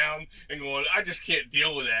them down and going, I just can't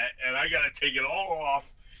deal with that, and I got to take it all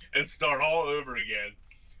off and start all over again?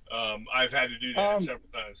 I've had to do that several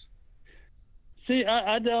times. See,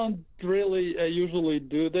 I don't really usually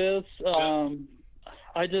do this.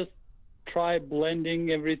 I just try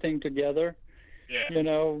blending everything together. Yeah. You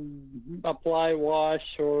know, apply wash,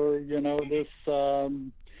 or you know, this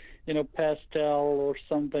you know, pastel or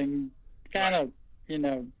something, kind of, you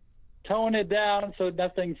know, tone it down so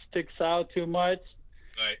nothing sticks out too much.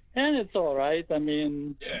 Right. And it's all right. I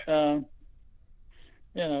mean, you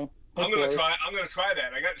know. I'm gonna try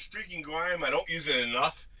that. I got the streaking grime. I don't use it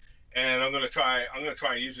enough, and I'm gonna try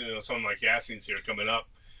using it on some of my castings here coming up.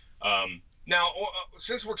 Now,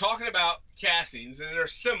 since we're talking about castings and they're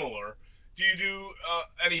similar, do you do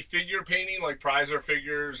any figure painting, like Preiser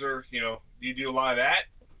figures, or you know, do you do a lot of that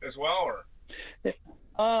as well, or?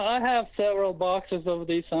 I have several boxes of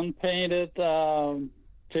these unpainted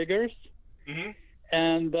figures,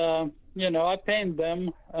 and you know, I paint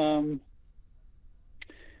them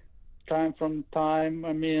time from time.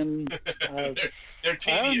 I mean, they're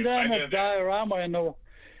tedious. I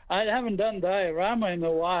haven't done diorama in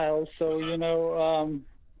a while, so you know,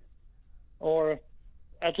 or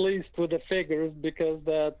at least with the figures, because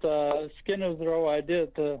that Skinner's Row I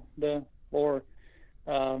did or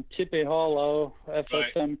Chippy Hollow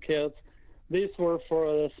FSM kits. These were for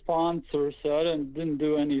the sponsor, so I didn't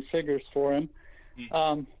do any figures for him.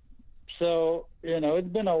 So you know, it's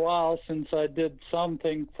been a while since I did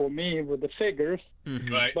something for me with the figures.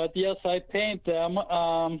 Right. But yes, I paint them.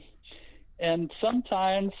 And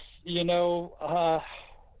sometimes, you know,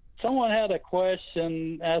 someone had a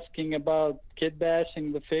question asking about kit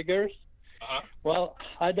bashing the figures. Well,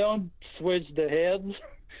 I don't switch the heads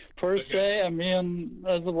per se. I mean,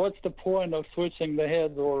 what's the point of switching the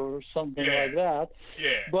heads or something like that?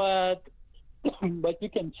 Yeah. But you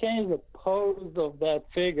can change the pose of that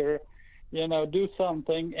figure, you know, do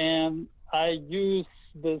something. And I use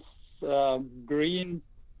this green,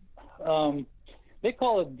 they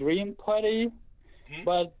call it green putty,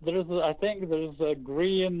 but I think there's a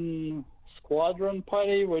green squadron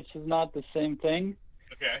putty, which is not the same thing.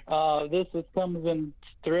 Okay. This comes in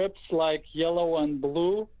strips like yellow and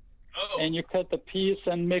blue, and you cut the piece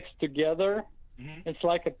and mix together. It's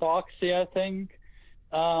like epoxy, I think.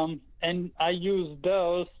 And I use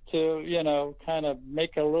those to, you know, kind of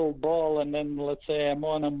make a little ball, and then let's say I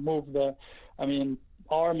want to move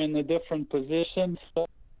arm in a different position, so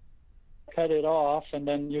cut it off and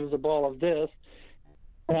then use a ball of this,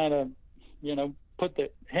 kind of, you know, put the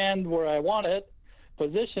hand where I want it,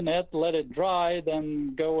 position it, let it dry,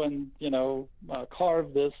 then go and, you know,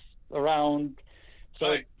 carve this around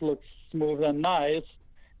so it looks smooth and nice,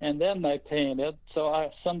 and then I paint it.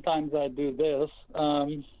 So sometimes I do this.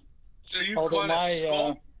 So you kind of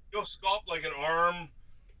sculpt, you'll sculpt like an arm.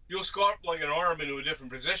 You'll sculpt like an arm into a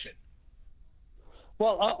different position.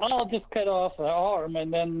 Well, I'll just cut off the arm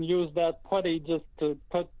and then use that putty just to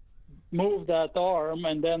move that arm,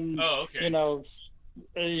 and then you know,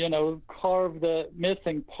 carve the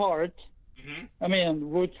missing part. I mean,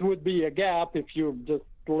 which would be a gap if you just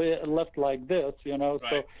left like this, you know.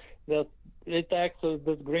 So that it acts as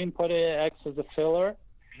this green putty acts as a filler,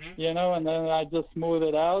 you know, and then I just smooth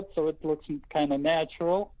it out so it looks kind of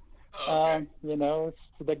natural. You know,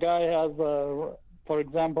 so the guy has for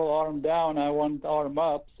example, arm down, I want arm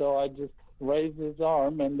up, so I just raise his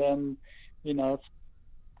arm and then, you know,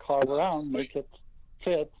 carve around, make it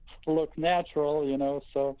fit, look natural, you know.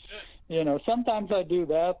 So, you know, sometimes I do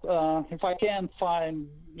that. If I can't find,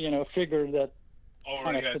 you know, a figure that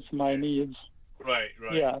kind of fits my needs. Right.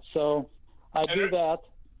 Yeah, so I do that.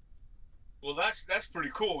 Well, that's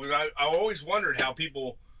pretty cool, because I always wondered how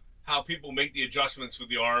people make the adjustments with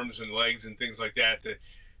the arms and legs and things like that and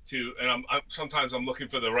sometimes I'm looking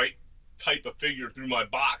for the right type of figure through my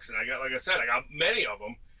box, and I got many of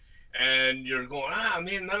them, and you're going,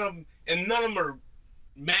 man, none of them are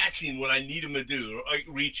matching what I need them to do, like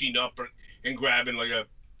reaching up and grabbing like a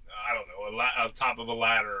top of a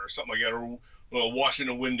ladder or something like that, well, washing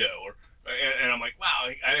a window, and I'm like, wow,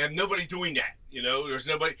 I have nobody doing that. There's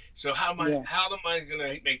nobody. So how am I going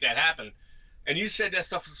to make that happen? And you said that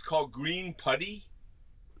stuff is called green putty.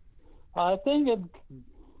 I think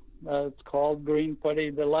it's called green putty.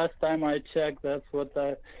 The last time I checked, that's what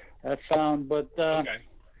I found. But okay.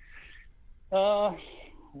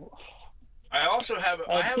 I also have.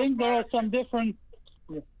 I think there are some different.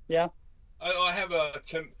 Yeah. I have a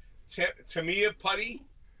Tamiya putty,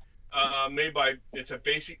 made by. It's a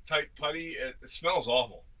basic type putty. It smells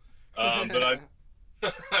awful, but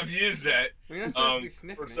I've used that. We're not supposed to be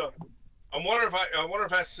sniffing it. I wonder if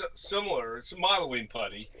that's similar. It's a modeling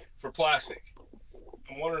putty for plastic.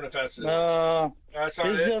 I'm wondering if that's it. That's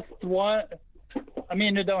not it. Just one. I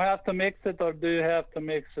mean, you don't have to mix it, or do you have to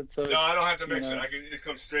mix it? So no, I don't have to mix it. It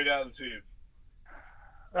comes straight out of the tube.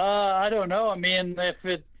 I don't know. I mean,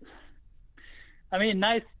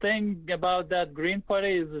 nice thing about that green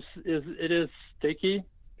putty is it is sticky.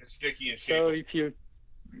 It's sticky and So shapeable. if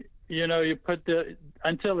you put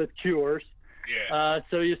until it cures. Yeah.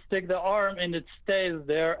 So you stick the arm and it stays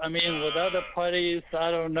there. I mean, with other putties,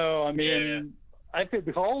 I don't know. I mean, if it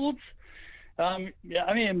holds,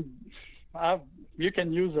 you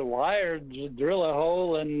can use a wire, just drill a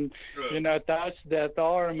hole and, attach that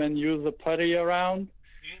arm and use a putty around.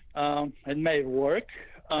 It may work.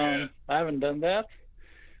 I haven't done that.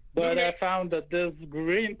 But I found that this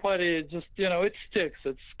green putty, just, it sticks.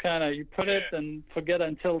 It's kind of, you put it and forget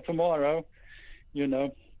until tomorrow,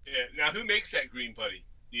 Yeah. Now, who makes that green putty?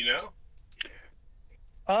 Do you know?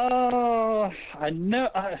 I know.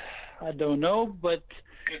 I don't know, but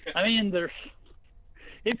I mean,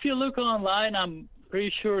 if you look online, I'm pretty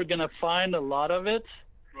sure you're gonna find a lot of it.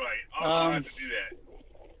 Right. I'll have to do that.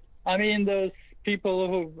 I mean, those people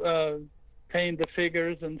who paint the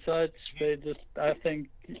figures and such, they just,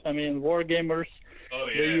 war gamers,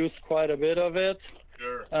 they use quite a bit of it.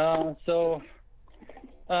 Sure.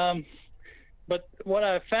 But what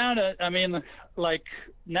I found, like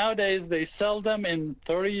nowadays they sell them in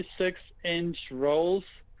 36-inch rolls,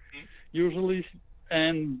 usually,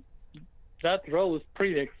 and that roll is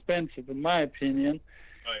pretty expensive in my opinion.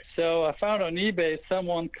 Right. So I found on eBay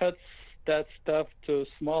someone cuts that stuff to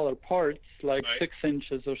smaller parts, like 6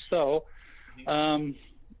 inches or so, and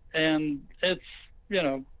it's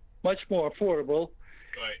much more affordable.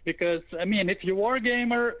 Right. Because if you are a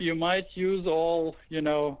gamer, you might use all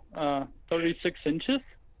 36 inches.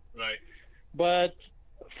 Right. But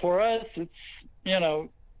for us, it's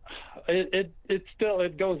it still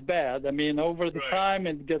goes bad. I mean, over the time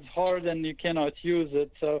it gets hard and you cannot use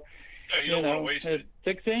it. So you don't want to waste it.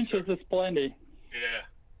 6 inches is plenty.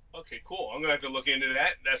 Yeah. Okay. Cool. I'm gonna have to look into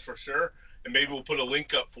that. That's for sure. And maybe we'll put a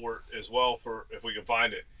link up for it as well, for if we can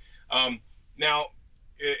find it. Now,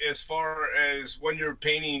 as far as when you're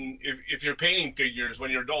painting, if you're painting figures,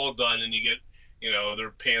 when you're all done and you get,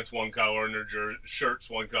 their pants one color and their shirts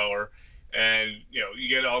one color, and you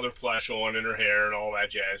get all their flesh on and their hair and all that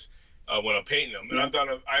jazz, when I'm painting them. And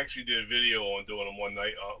I actually did a video on doing them one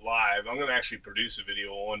night live. I'm gonna actually produce a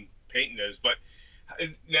video on painting those. But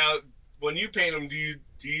now, when you paint them, do you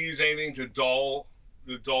use anything to dull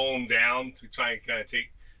them down, to try and kind of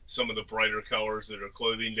take some of the brighter colors that are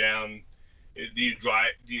clothing down? Do you dry?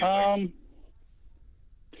 I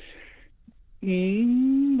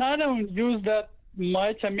don't use that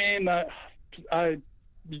much. I mean, I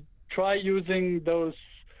try using those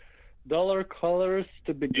duller colors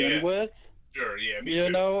to begin with. Sure. Yeah. Me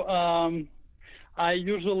too. I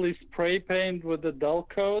usually spray paint with the dull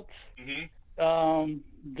coat,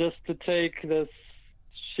 just to take this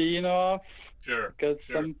sheen off. Sure. Because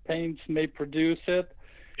some paints may produce it.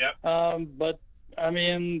 Yep. But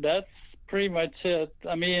that's pretty much it.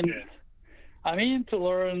 I mean to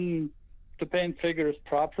learn to paint figures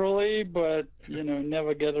properly, but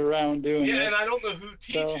never get around doing it. Yeah, and I don't know who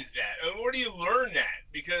teaches that. Where do you learn that?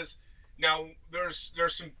 Because now there's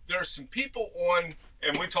some people on,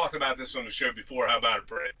 and we talked about this on the show before. How about it,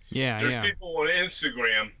 Brett? Yeah. There's people on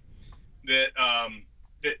Instagram that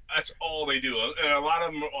that's all they do, and a lot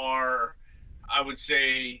of them are, I would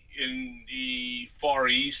say, in the Far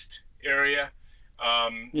East area.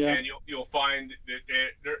 And you'll find that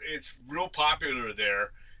it's real popular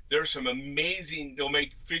there. There's some amazing. They'll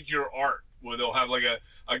make figure art where they'll have like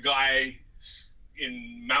a guy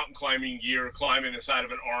in mountain climbing gear climbing the side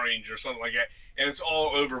of an orange or something like that, and it's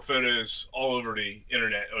all over photos all over the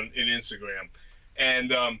internet in Instagram,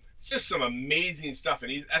 and it's just some amazing stuff.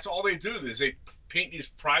 And that's all they do is they paint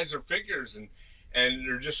these prizer figures, and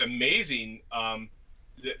they're just amazing.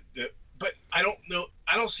 But I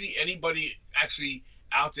don't see anybody actually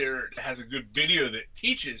out there that has a good video that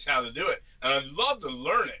teaches how to do it. And I'd love to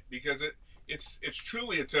learn it, because it's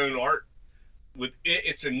truly its own art. With it,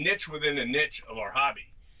 it's a niche within a niche of our hobby,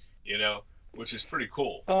 you know, which is pretty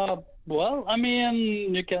cool. Well, I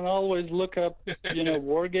mean, you can always look up,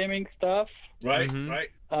 wargaming stuff. Right, Mhm. right.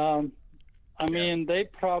 I mean, they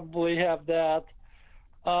probably have that.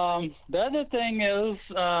 The other thing is,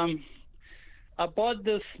 I bought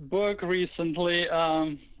this book recently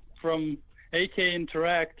from AK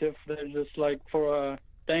Interactive. They're just like for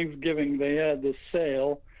Thanksgiving, they had this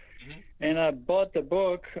sale, and I bought the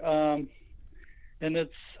book, and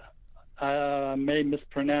it's, I may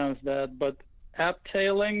mispronounce that, but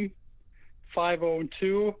Abtailing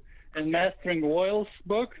 502 and Mastering Oils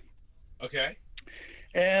book. Okay.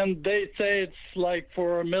 And they say it's like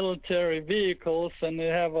for military vehicles, and they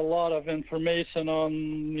have a lot of information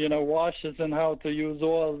on, washes and how to use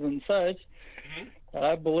oils and such.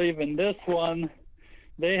 I believe in this one,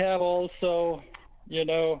 they have also,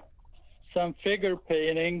 some figure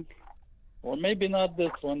painting, or maybe not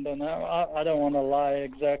this one, then I don't want to lie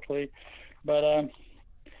exactly, but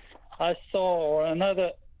I saw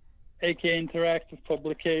another AK Interactive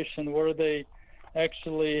publication where they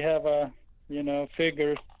actually have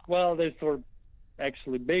figures. Well, these were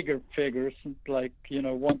actually bigger figures, like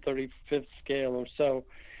 1/35th scale or so,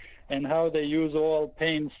 and how they use oil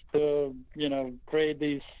paints to create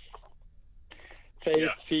these face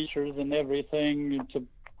features and everything. It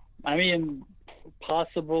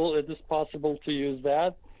is possible to use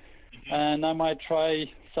that, and I might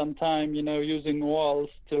try sometime, using oils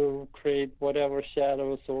to create whatever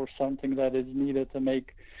shadows or something that is needed to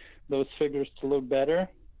make those figures to look better.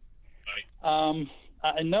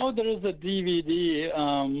 I know there is a DVD.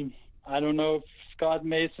 I don't know if Scott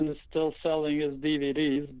Mason is still selling his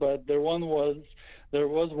DVDs, but there was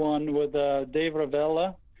one with Dave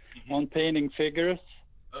Ravella on painting figures.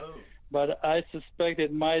 Oh. But I suspect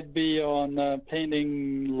it might be on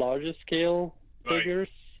painting larger scale figures.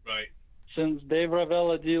 Right. Since Dave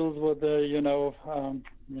Ravella deals with the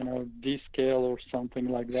D scale or something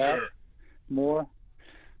like that. Sure. More.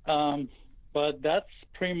 But that's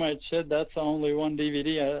pretty much it. That's only one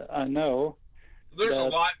DVD I know. There's a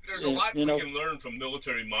lot we know, can learn from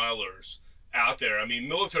military milers out there. I mean,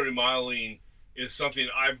 military miling is something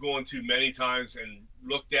I've gone to many times and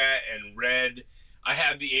looked at and read. I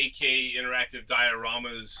have the AK Interactive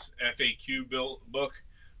Dioramas FAQ book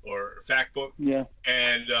or fact book. Yeah.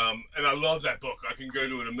 And I love that book. I can go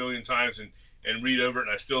to it a million times and read over it,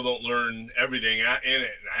 and I still don't learn everything in it. And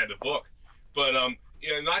I had the book. But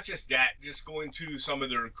not just that, just going to some of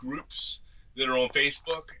their groups that are on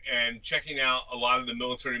Facebook and checking out a lot of the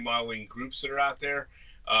military modeling groups that are out there.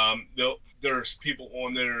 There's people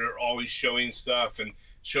on there that are always showing stuff and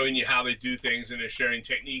showing you how they do things, and they're sharing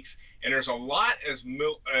techniques. And there's a lot as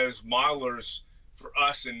modelers for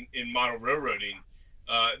us in model railroading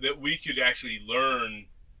that we could actually learn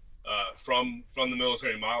from the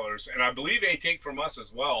military modelers. And I believe they take from us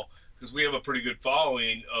as well, because we have a pretty good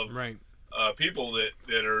following of people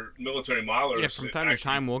that are military modelers. Yeah, from time to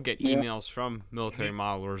time we'll get emails from military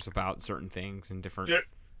modelers about certain things and different.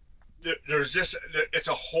 There's just, it's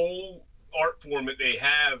a whole art form that they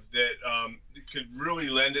have that could really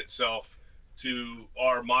lend itself to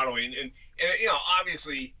our modeling. And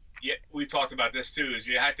obviously, we've talked about this too, is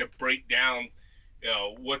you have to break down,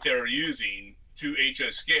 what they're using to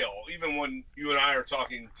HO scale. Even when you and I are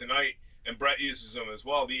talking tonight, and Brett uses them as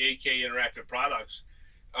well, the AK Interactive products,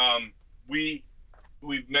 we've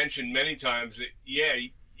mentioned many times that,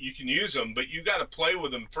 you can use them, but you got to play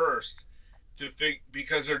with them first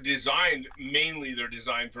because they're designed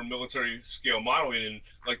for military scale modeling in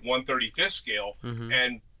like 1/35th scale.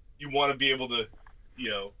 And you want to be able to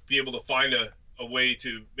find a way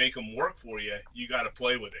to make them work for you. You got to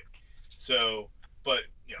play with it. So, but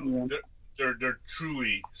they're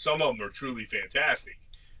truly, some of them are truly fantastic.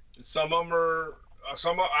 And some of them are, I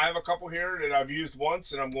have a couple here that I've used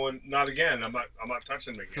once and I'm going, not again. I'm not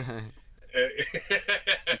touching them again. And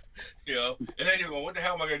then you're going, what the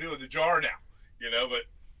hell am I going to do with the jar now?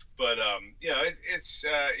 But it's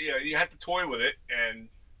you have to toy with it.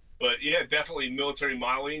 But definitely military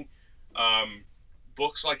modeling,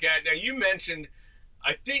 books like that. Now you mentioned,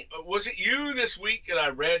 I think, was it you this week that I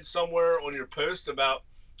read somewhere on your post about,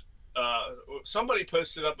 somebody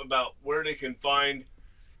posted up about where they can find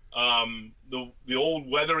the old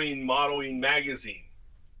Weathering Modeling magazine.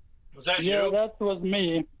 Was that you? Yeah, that was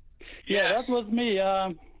me. Yes. Yeah, that was me.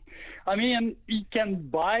 I mean, you can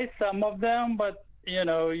buy some of them, but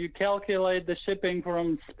you calculate the shipping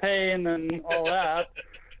from Spain and all that.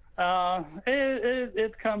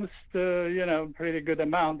 It comes to pretty good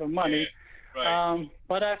amount of money. Yeah, right.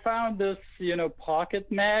 But I found this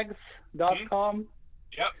pocketmags.com.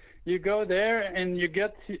 Yep. you go there and you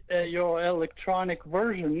get your electronic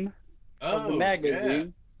version of the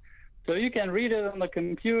magazine. So you can read it on the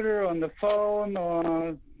computer, on the phone,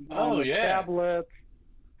 on the tablet.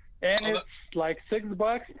 And it's like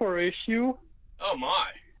 $6 per issue. Oh, my.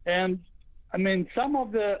 And, I mean, some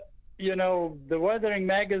of the, the Weathering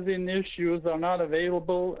magazine issues are not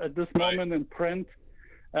available at this moment in print.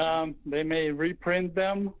 They may reprint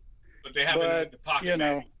them. But they have it in the pocket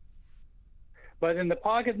mag. But in the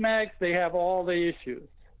pocket mags, they have all the issues.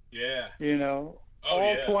 Yeah.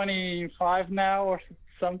 All 25 now or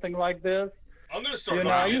something like this. I'm going to start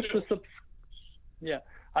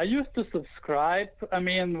I used to subscribe. I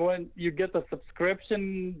mean, when you get the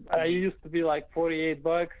subscription, I used to be like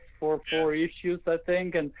 $48 for 4 issues, I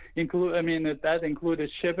think, and that included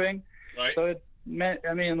shipping. Right. So it meant,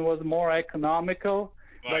 it was more economical.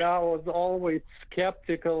 Right. But I was always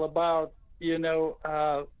skeptical about, the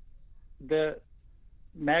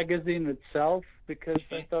magazine itself, because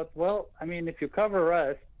I thought, well, if you cover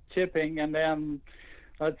rust, chipping, and then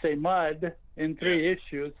let's say mud in 3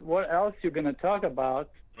 issues, what else you're going to talk about?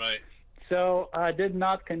 Right. So I did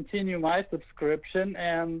not continue my subscription.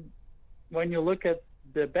 And when you look at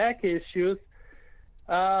the back issues,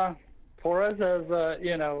 for us as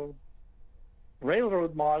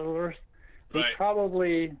railroad modelers, we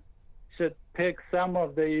probably should pick some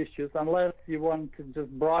of the issues, unless you want to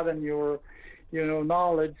just broaden your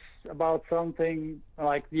knowledge about something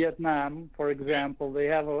like Vietnam, for example. They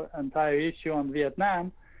have an entire issue on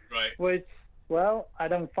Vietnam, which, well, I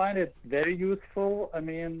don't find it very useful.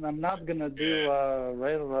 I'm not going to do a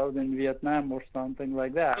railroad in Vietnam or something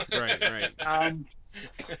like that. Right.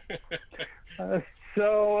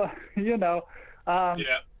 So,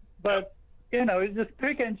 but, you just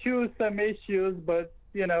pick and choose some issues, but,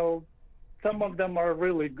 some of them are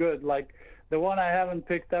really good. Like, the one I haven't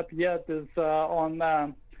picked up yet is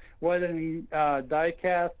on weathering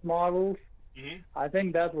die-cast models. Mm-hmm. I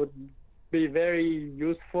think that would be very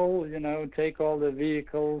useful, take all the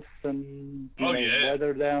vehicles and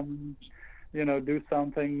weather them, do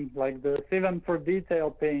something like this. Even for detail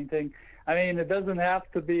painting, it doesn't have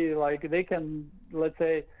to be like, they can, let's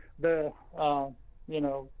say, the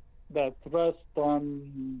thrust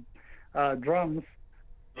on drums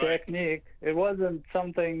technique. It wasn't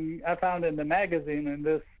something I found in the magazine,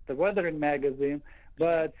 the Weathering magazine,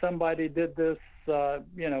 but somebody did this,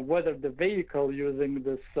 weathered the vehicle using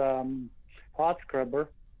this hot scrubber.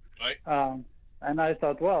 Right. And I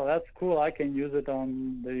thought, well, that's cool. I can use it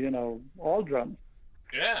on the, all drums.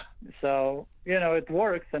 Yeah. So, it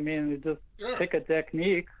works. You just pick a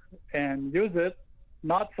technique and use it,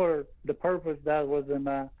 not for the purpose that was in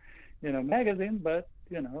a, magazine, but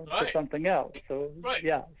for something else. So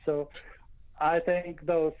so I think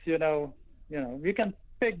those, you can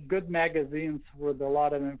pick good magazines with a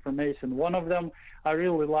lot of information. One of them I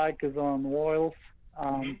really like is on oils.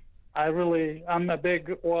 I'm a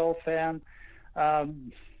big oil fan. I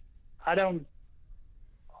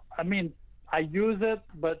use it,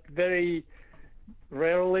 but very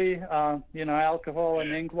rarely. Alcohol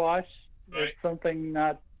and ink wash is something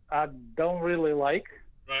that I don't really like.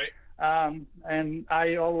 Right. And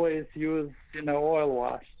I always use, oil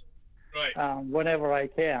wash, whenever I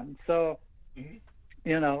can. So,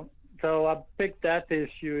 so I picked that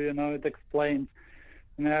issue, it explains,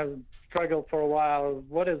 and I've struggled for a while.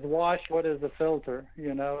 What is wash? What is a filter?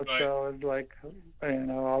 So it's like, I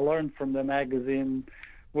learned from the magazine,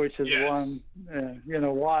 which is one,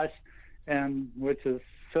 wash, and which is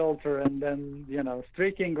filter. And then,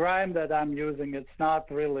 streaking grime that I'm using, it's not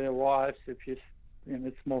really a wash if you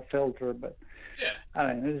it's more filter, but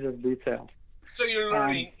it's just detail. So you're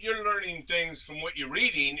learning things from what you're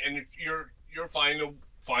reading, and you're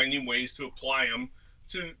finding ways to apply them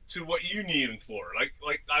to what you need them for. Like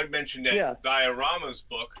I mentioned that dioramas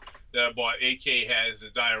book that I bought. AK has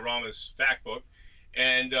the dioramas fact book,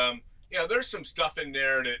 and there's some stuff in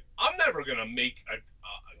there that I'm never gonna make.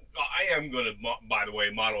 I am gonna, by the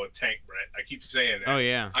way, model a tank, Brett. I keep saying that. Oh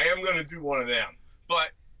yeah. I am gonna do one of them,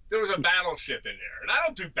 but there was a battleship in there, and I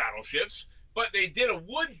don't do battleships, but they did a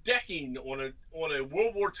wood decking on a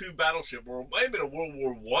World War II battleship, or it might have been a World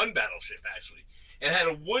War I battleship actually. It had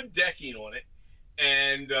a wood decking on it,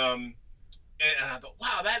 and I thought,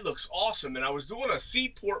 wow, that looks awesome. And I was doing a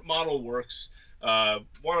Seaport Model Works,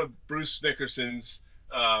 one of Bruce Nickerson's.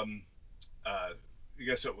 I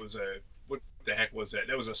guess it was what the heck was that?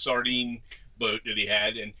 That was a sardine boat that he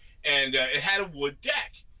had, and it had a wood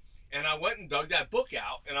deck. And I went and dug that book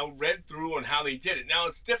out, and I read through on how they did it. Now,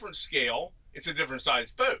 it's different scale. It's a different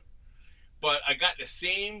size boat. But I got the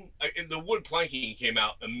same – the wood planking came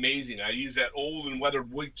out amazing. I used that old and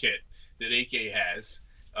weathered wood kit that AK has.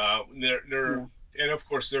 They're and of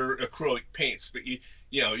course they're acrylic paints, but you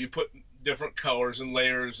put different colors and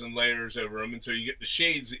layers over them until you get the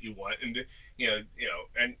shades that you want, and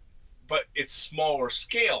and but it's smaller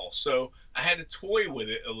scale, so I had to toy with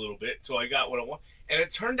it a little bit till I got what I want, and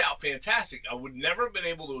it turned out fantastic. I would never have been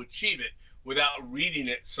able to achieve it without reading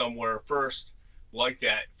it somewhere first like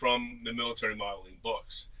that from the military modeling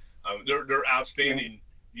books. They're outstanding.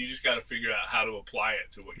 You just got to figure out how to apply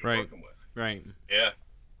it to what you're working with. Right. Yeah.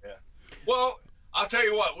 Well, I'll tell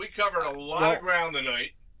you what, we covered a lot of ground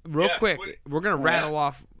tonight. Real quick, we're going to rattle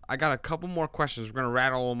off. I got a couple more questions. We're going to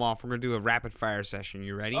rattle them off. We're going to do a rapid fire session.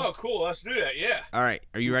 You ready? Oh, cool. Let's do that. Yeah. All right.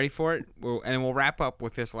 Are you ready for it? And we'll wrap up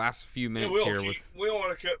with this last few minutes here. We don't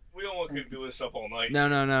want to do this up all night. No.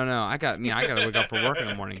 I got to wake up for work in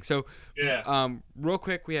the morning. So, real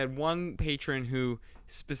quick, we had one patron who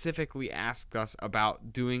specifically asked us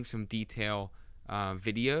about doing some detail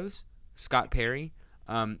videos, Scott Perry.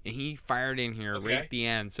 And he fired in here right at the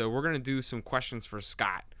end. So we're going to do some questions for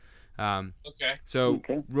Scott. So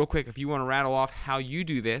real quick, if you want to rattle off how you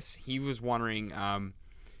do this, he was wondering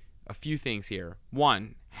a few things here.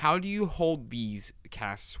 One, how do you hold these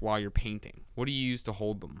casts while you're painting? What do you use to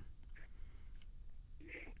hold them?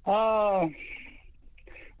 Well,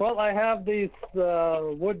 I have these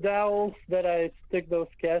wood dowels that I stick those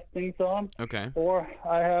castings on. Okay. Or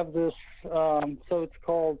I have this, so it's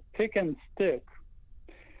called Pick and Stick.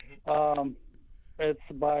 It's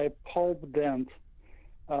by Pulp Dent.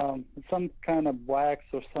 Some kind of wax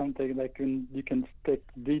or something that you can stick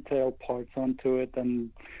detail parts onto it and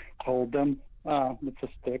hold them. It's a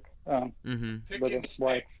stick, but it's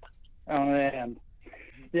wax on the end.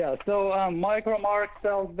 Yeah. So Micromark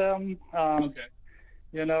sells them. I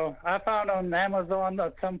found on Amazon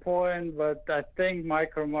at some point, but I think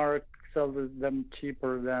Micromark sells them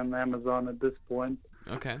cheaper than Amazon at this point.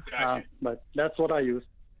 Okay. But that's what I use.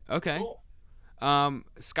 Okay. Cool.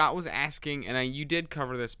 Scott was asking, and you did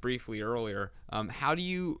cover this briefly earlier. How do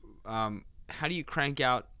you crank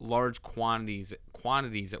out large quantities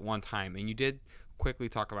at one time? And you did quickly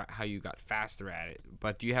talk about how you got faster at it.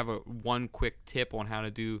 But do you have one quick tip on how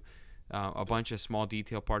to do a bunch of small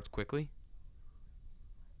detail parts quickly?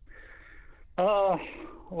 Well,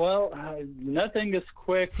 nothing is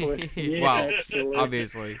quick with me. Well, actually.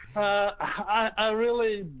 Obviously. I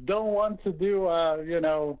really don't want to do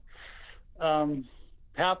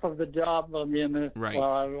half of the job. I mean,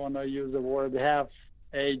 well, I want to use the word half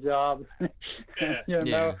a job.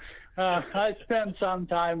 I spend some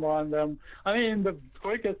time on them. I mean, the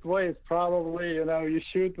quickest way is probably, you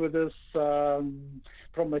shoot with this from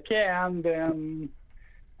a can, then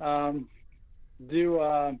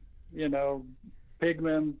do,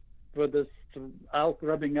 pigment with this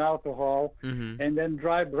rubbing alcohol, and then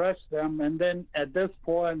dry brush them. And then at this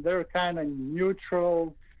point, they're kind of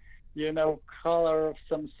neutral, color of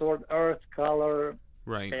some sort, earth color.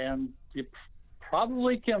 Right. And you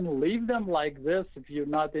probably can leave them like this if you're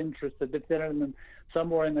not interested. If they're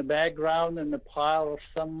somewhere in the background in a pile of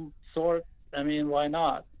some sort, I mean, why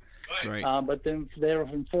not? Right. But then if they're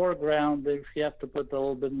in foreground, you have to put a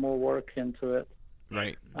little bit more work into it.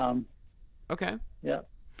 Right. Okay. Yeah.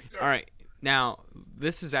 All right. Now,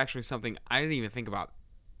 this is actually something I didn't even think about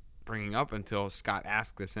bringing up until Scott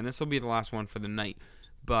asked this, and this will be the last one for the night.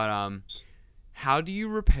 But how do you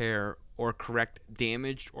repair or correct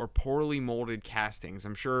damaged or poorly molded castings?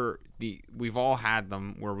 I'm sure we've all had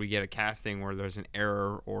them where we get a casting where there's an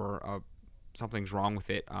error or something's wrong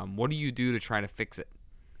with it. What do you do to try to fix it,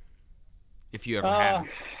 if you ever have?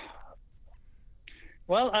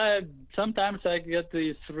 Well, sometimes I get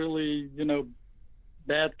these really,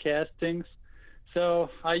 bad castings. So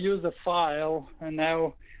I use a file, and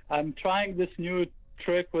now I'm trying this new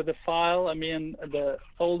trick with the file. I mean, the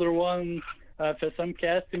older ones, for some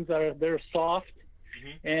castings, they're soft,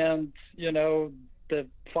 and, the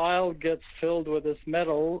file gets filled with this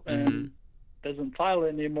metal and doesn't file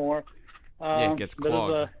anymore. It gets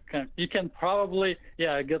clogged. You can probably,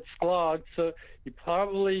 it gets clogged. So you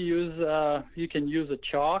probably you can use a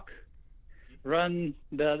chalk, run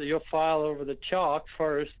your file over the chalk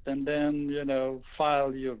first, and then,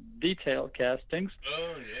 file your detail castings.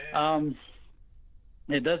 Oh, yeah.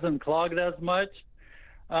 It doesn't clog as much.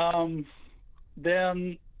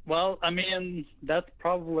 Then, well, I mean, that's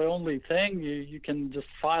probably the only thing you can just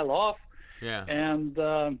file off. Yeah. And,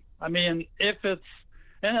 I mean,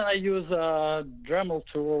 and I use a Dremel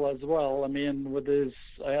tool as well. I mean,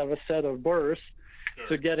 I have a set of burrs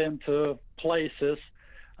to get into places,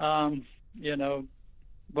 but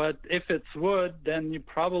if it's wood, then you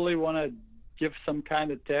probably want to give some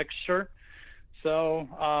kind of texture. So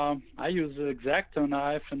I use an X-Acto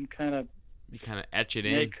knife and kind of You kind of etch it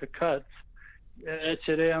in. make a cut, etch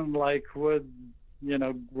it in like wood,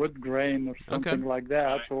 wood grain or something like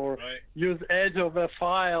that, or use edge of a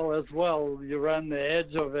file as well. You run the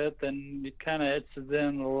edge of it and you kind of etch it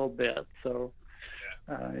in a little bit. So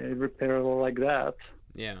you repair it like that.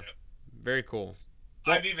 Yeah. Very cool.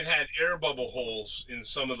 I've even had air bubble holes in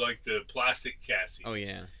some of like the plastic castings. Oh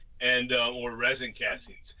yeah. And or resin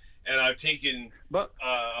castings, and I've taken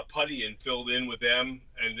a putty and filled in with them,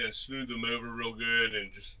 and then smoothed them over real good,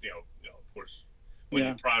 and just of course, when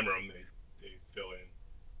you primer them, they fill in.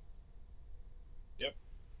 Yep.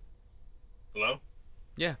 Hello.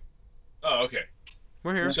 Yeah. Oh, okay.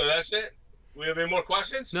 We're here. So that's it. We have any more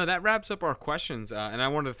questions? No, that wraps up our questions, and I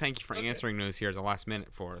wanted to thank you for answering those here at the last minute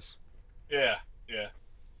for us. Yeah.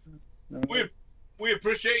 We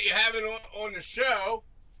appreciate you having on the show.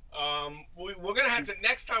 We're gonna have to,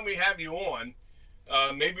 next time we have you on,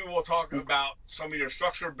 maybe we'll talk about some of your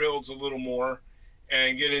structure builds a little more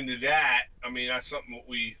and get into that. I mean, that's something that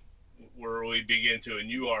we're really big into, and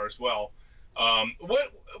you are as well.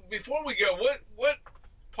 Before we go, what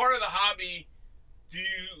part of the hobby do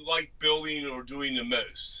you like building or doing the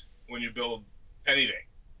most when you build anything?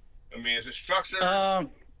 I mean, is it structures?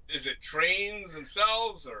 Is it trains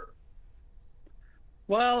themselves, or?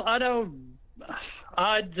 Well,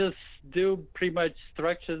 I just do pretty much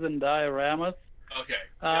structures and dioramas. Okay.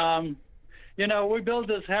 We built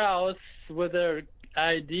this house with the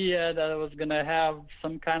idea that it was going to have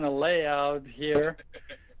some kind of layout here.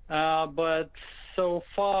 But so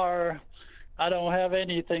far, I don't have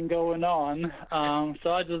anything going on.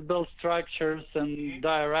 So I just build structures and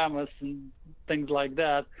dioramas and things like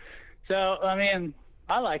that. So, I mean,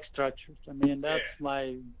 I like structures. I mean, that's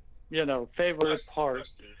my, favorite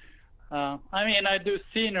part. I mean, I do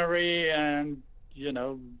scenery and,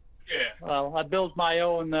 well, I built my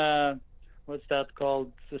own, what's that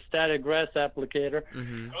called? It's a static grass applicator.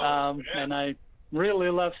 Mm-hmm. And I really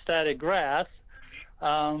love static grass.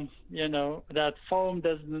 That foam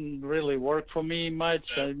doesn't really work for me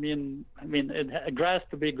much. I mean, grass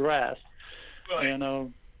to be grass,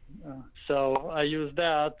 so I use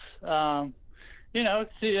that.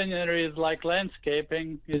 Scenery is like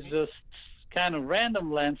landscaping. It's just kind of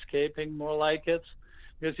random landscaping, more like it,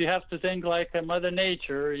 because you have to think like a Mother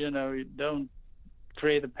Nature. You don't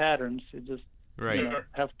create the patterns. You just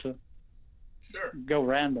have to go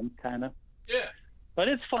random, kind of. Yeah. But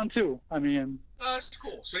it's fun too. I mean. That's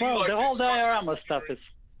cool. So well, you like the whole diorama stuff is.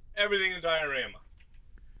 Everything in diorama.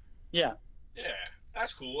 Yeah. Yeah,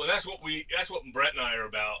 that's cool, and that's what Brett and I are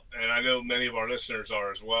about, and I know many of our listeners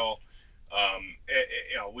are as well.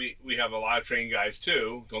 We have a lot of train guys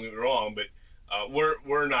too. Don't get me wrong, but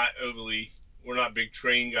we're not big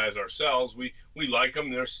train guys ourselves. We like them.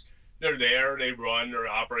 They're there. They run or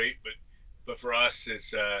operate, but for us,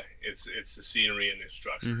 it's the scenery and the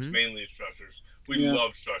structures, mainly the structures. We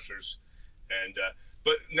love structures, and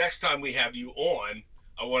but next time we have you on,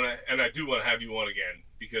 I do want to have you on again,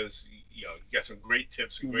 because you got some great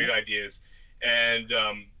tips and great ideas, and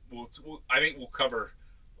I think we'll cover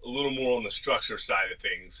a little more on the structure side of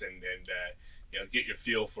things, and get your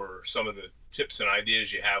feel for some of the tips and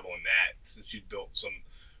ideas you have on that, since you built some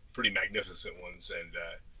pretty magnificent ones. And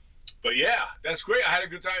but yeah, that's great. I had a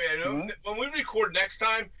good time. I know when we record next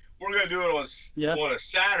time, we're gonna do it on a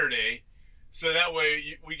Saturday, so that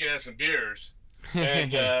way we can have some beers.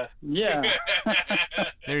 And there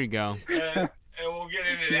you go. And we'll get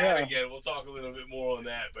into that again. We'll talk a little bit more on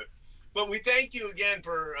that. But we thank you again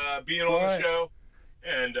for being on the show.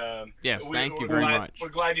 And yes, thank you very much. We're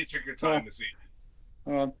glad you took your time this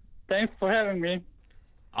evening. Thanks for having me.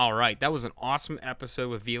 All right, that was an awesome episode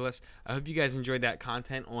with Vilas. I hope you guys enjoyed that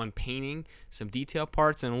content on painting, some detail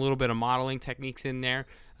parts, and a little bit of modeling techniques in there.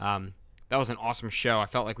 That was an awesome show. I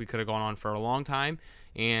felt like we could have gone on for a long time,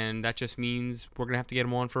 and that just means we're going to have to get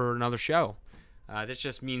him on for another show. This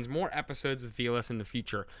just means more episodes with Vilas in the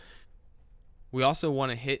future. We also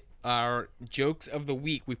want to hit our jokes of the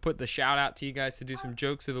week. We put the shout out to you guys to do some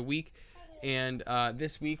jokes of the week, and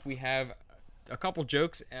this week we have a couple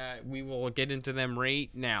jokes. We will get into them right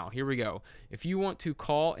now. Here we go. If you want to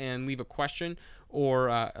call and leave a question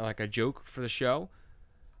or like a joke for the show,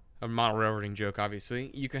 a model railroading joke,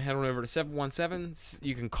 obviously, you can head on over to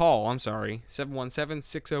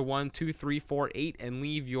 717-601-2348 and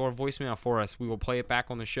leave your voicemail for us. We will play it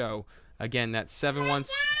back on the show. Again, that's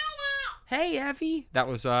 717. Hey, Effie. That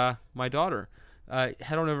was my daughter. Head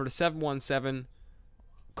on over to 717.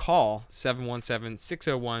 Call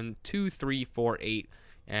 717-601-2348,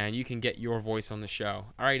 and you can get your voice on the show.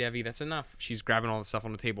 All right, Evie, that's enough. She's grabbing all the stuff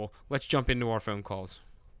on the table. Let's jump into our phone calls.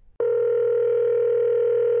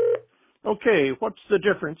 Okay, what's the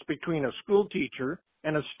difference between a school teacher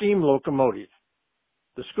and a steam locomotive?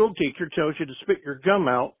 The school teacher tells you to spit your gum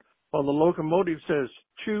out, while the locomotive says,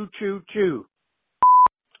 choo, choo, choo.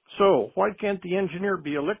 So, why can't the engineer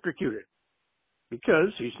be electrocuted?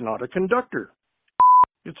 Because he's not a conductor.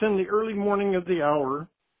 It's in the early morning of the hour,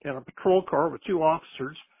 and a patrol car with 2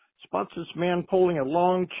 officers spots this man pulling a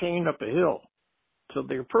long chain up a hill. So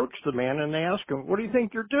they approach the man and they ask him, what do you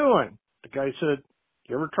think you're doing? The guy said,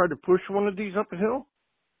 you ever tried to push one of these up a hill?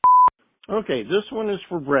 Okay, this one is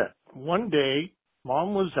for Brett. One day,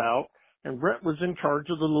 Mom was out, and Brett was in charge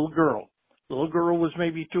of the little girl. The little girl was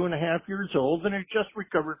maybe 2.5 years old and had just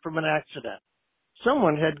recovered from an accident.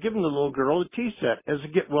 Someone had given the little girl a tea set as a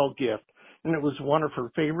get-well gift, and it was one of her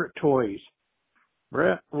favorite toys.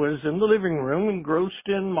 Brett was in the living room engrossed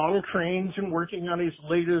in model trains and working on his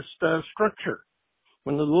latest structure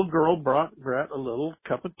when the little girl brought Brett a little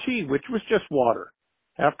cup of tea, which was just water.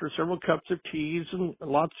 After several cups of teas and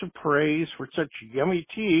lots of praise for such yummy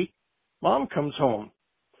tea, Mom comes home.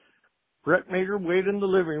 Brett made her wait in the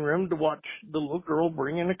living room to watch the little girl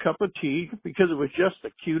bring in a cup of tea because it was just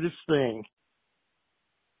the cutest thing.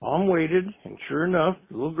 Mom waited, and sure enough,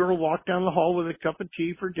 the little girl walked down the hall with a cup of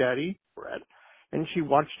tea for Daddy, Brett, and she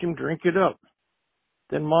watched him drink it up.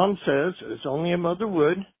 Then Mom says, as only a mother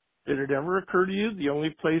would, did it ever occur to you the only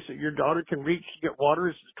place that your daughter can reach to get water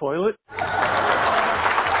is the toilet?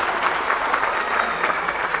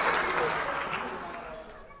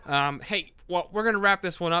 Hey, well, we're going to wrap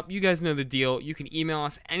this one up. You guys know the deal. You can email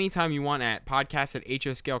us anytime you want at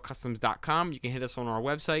podcast@hoscalecustoms.com. You can hit us on our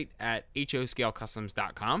website at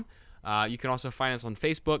hoscalecustoms.com. You can also find us on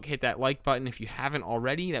Facebook. Hit that like button if you haven't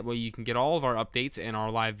already. That way you can get all of our updates and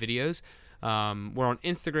our live videos. We're on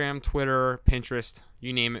Instagram, Twitter, Pinterest,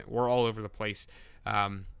 you name it. We're all over the place.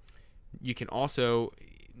 You can also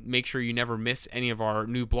make sure you never miss any of our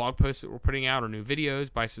new blog posts that we're putting out or new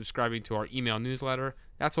videos by subscribing to our email newsletter.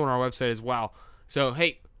 That's on our website as well. So,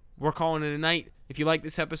 hey, we're calling it a night. If you like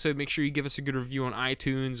this episode, make sure you give us a good review on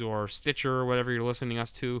iTunes or Stitcher or whatever you're listening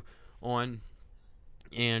us to on.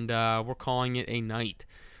 And we're calling it a night.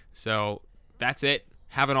 So, that's it.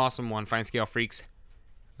 Have an awesome one, Fine Scale Freaks.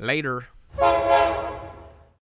 Later.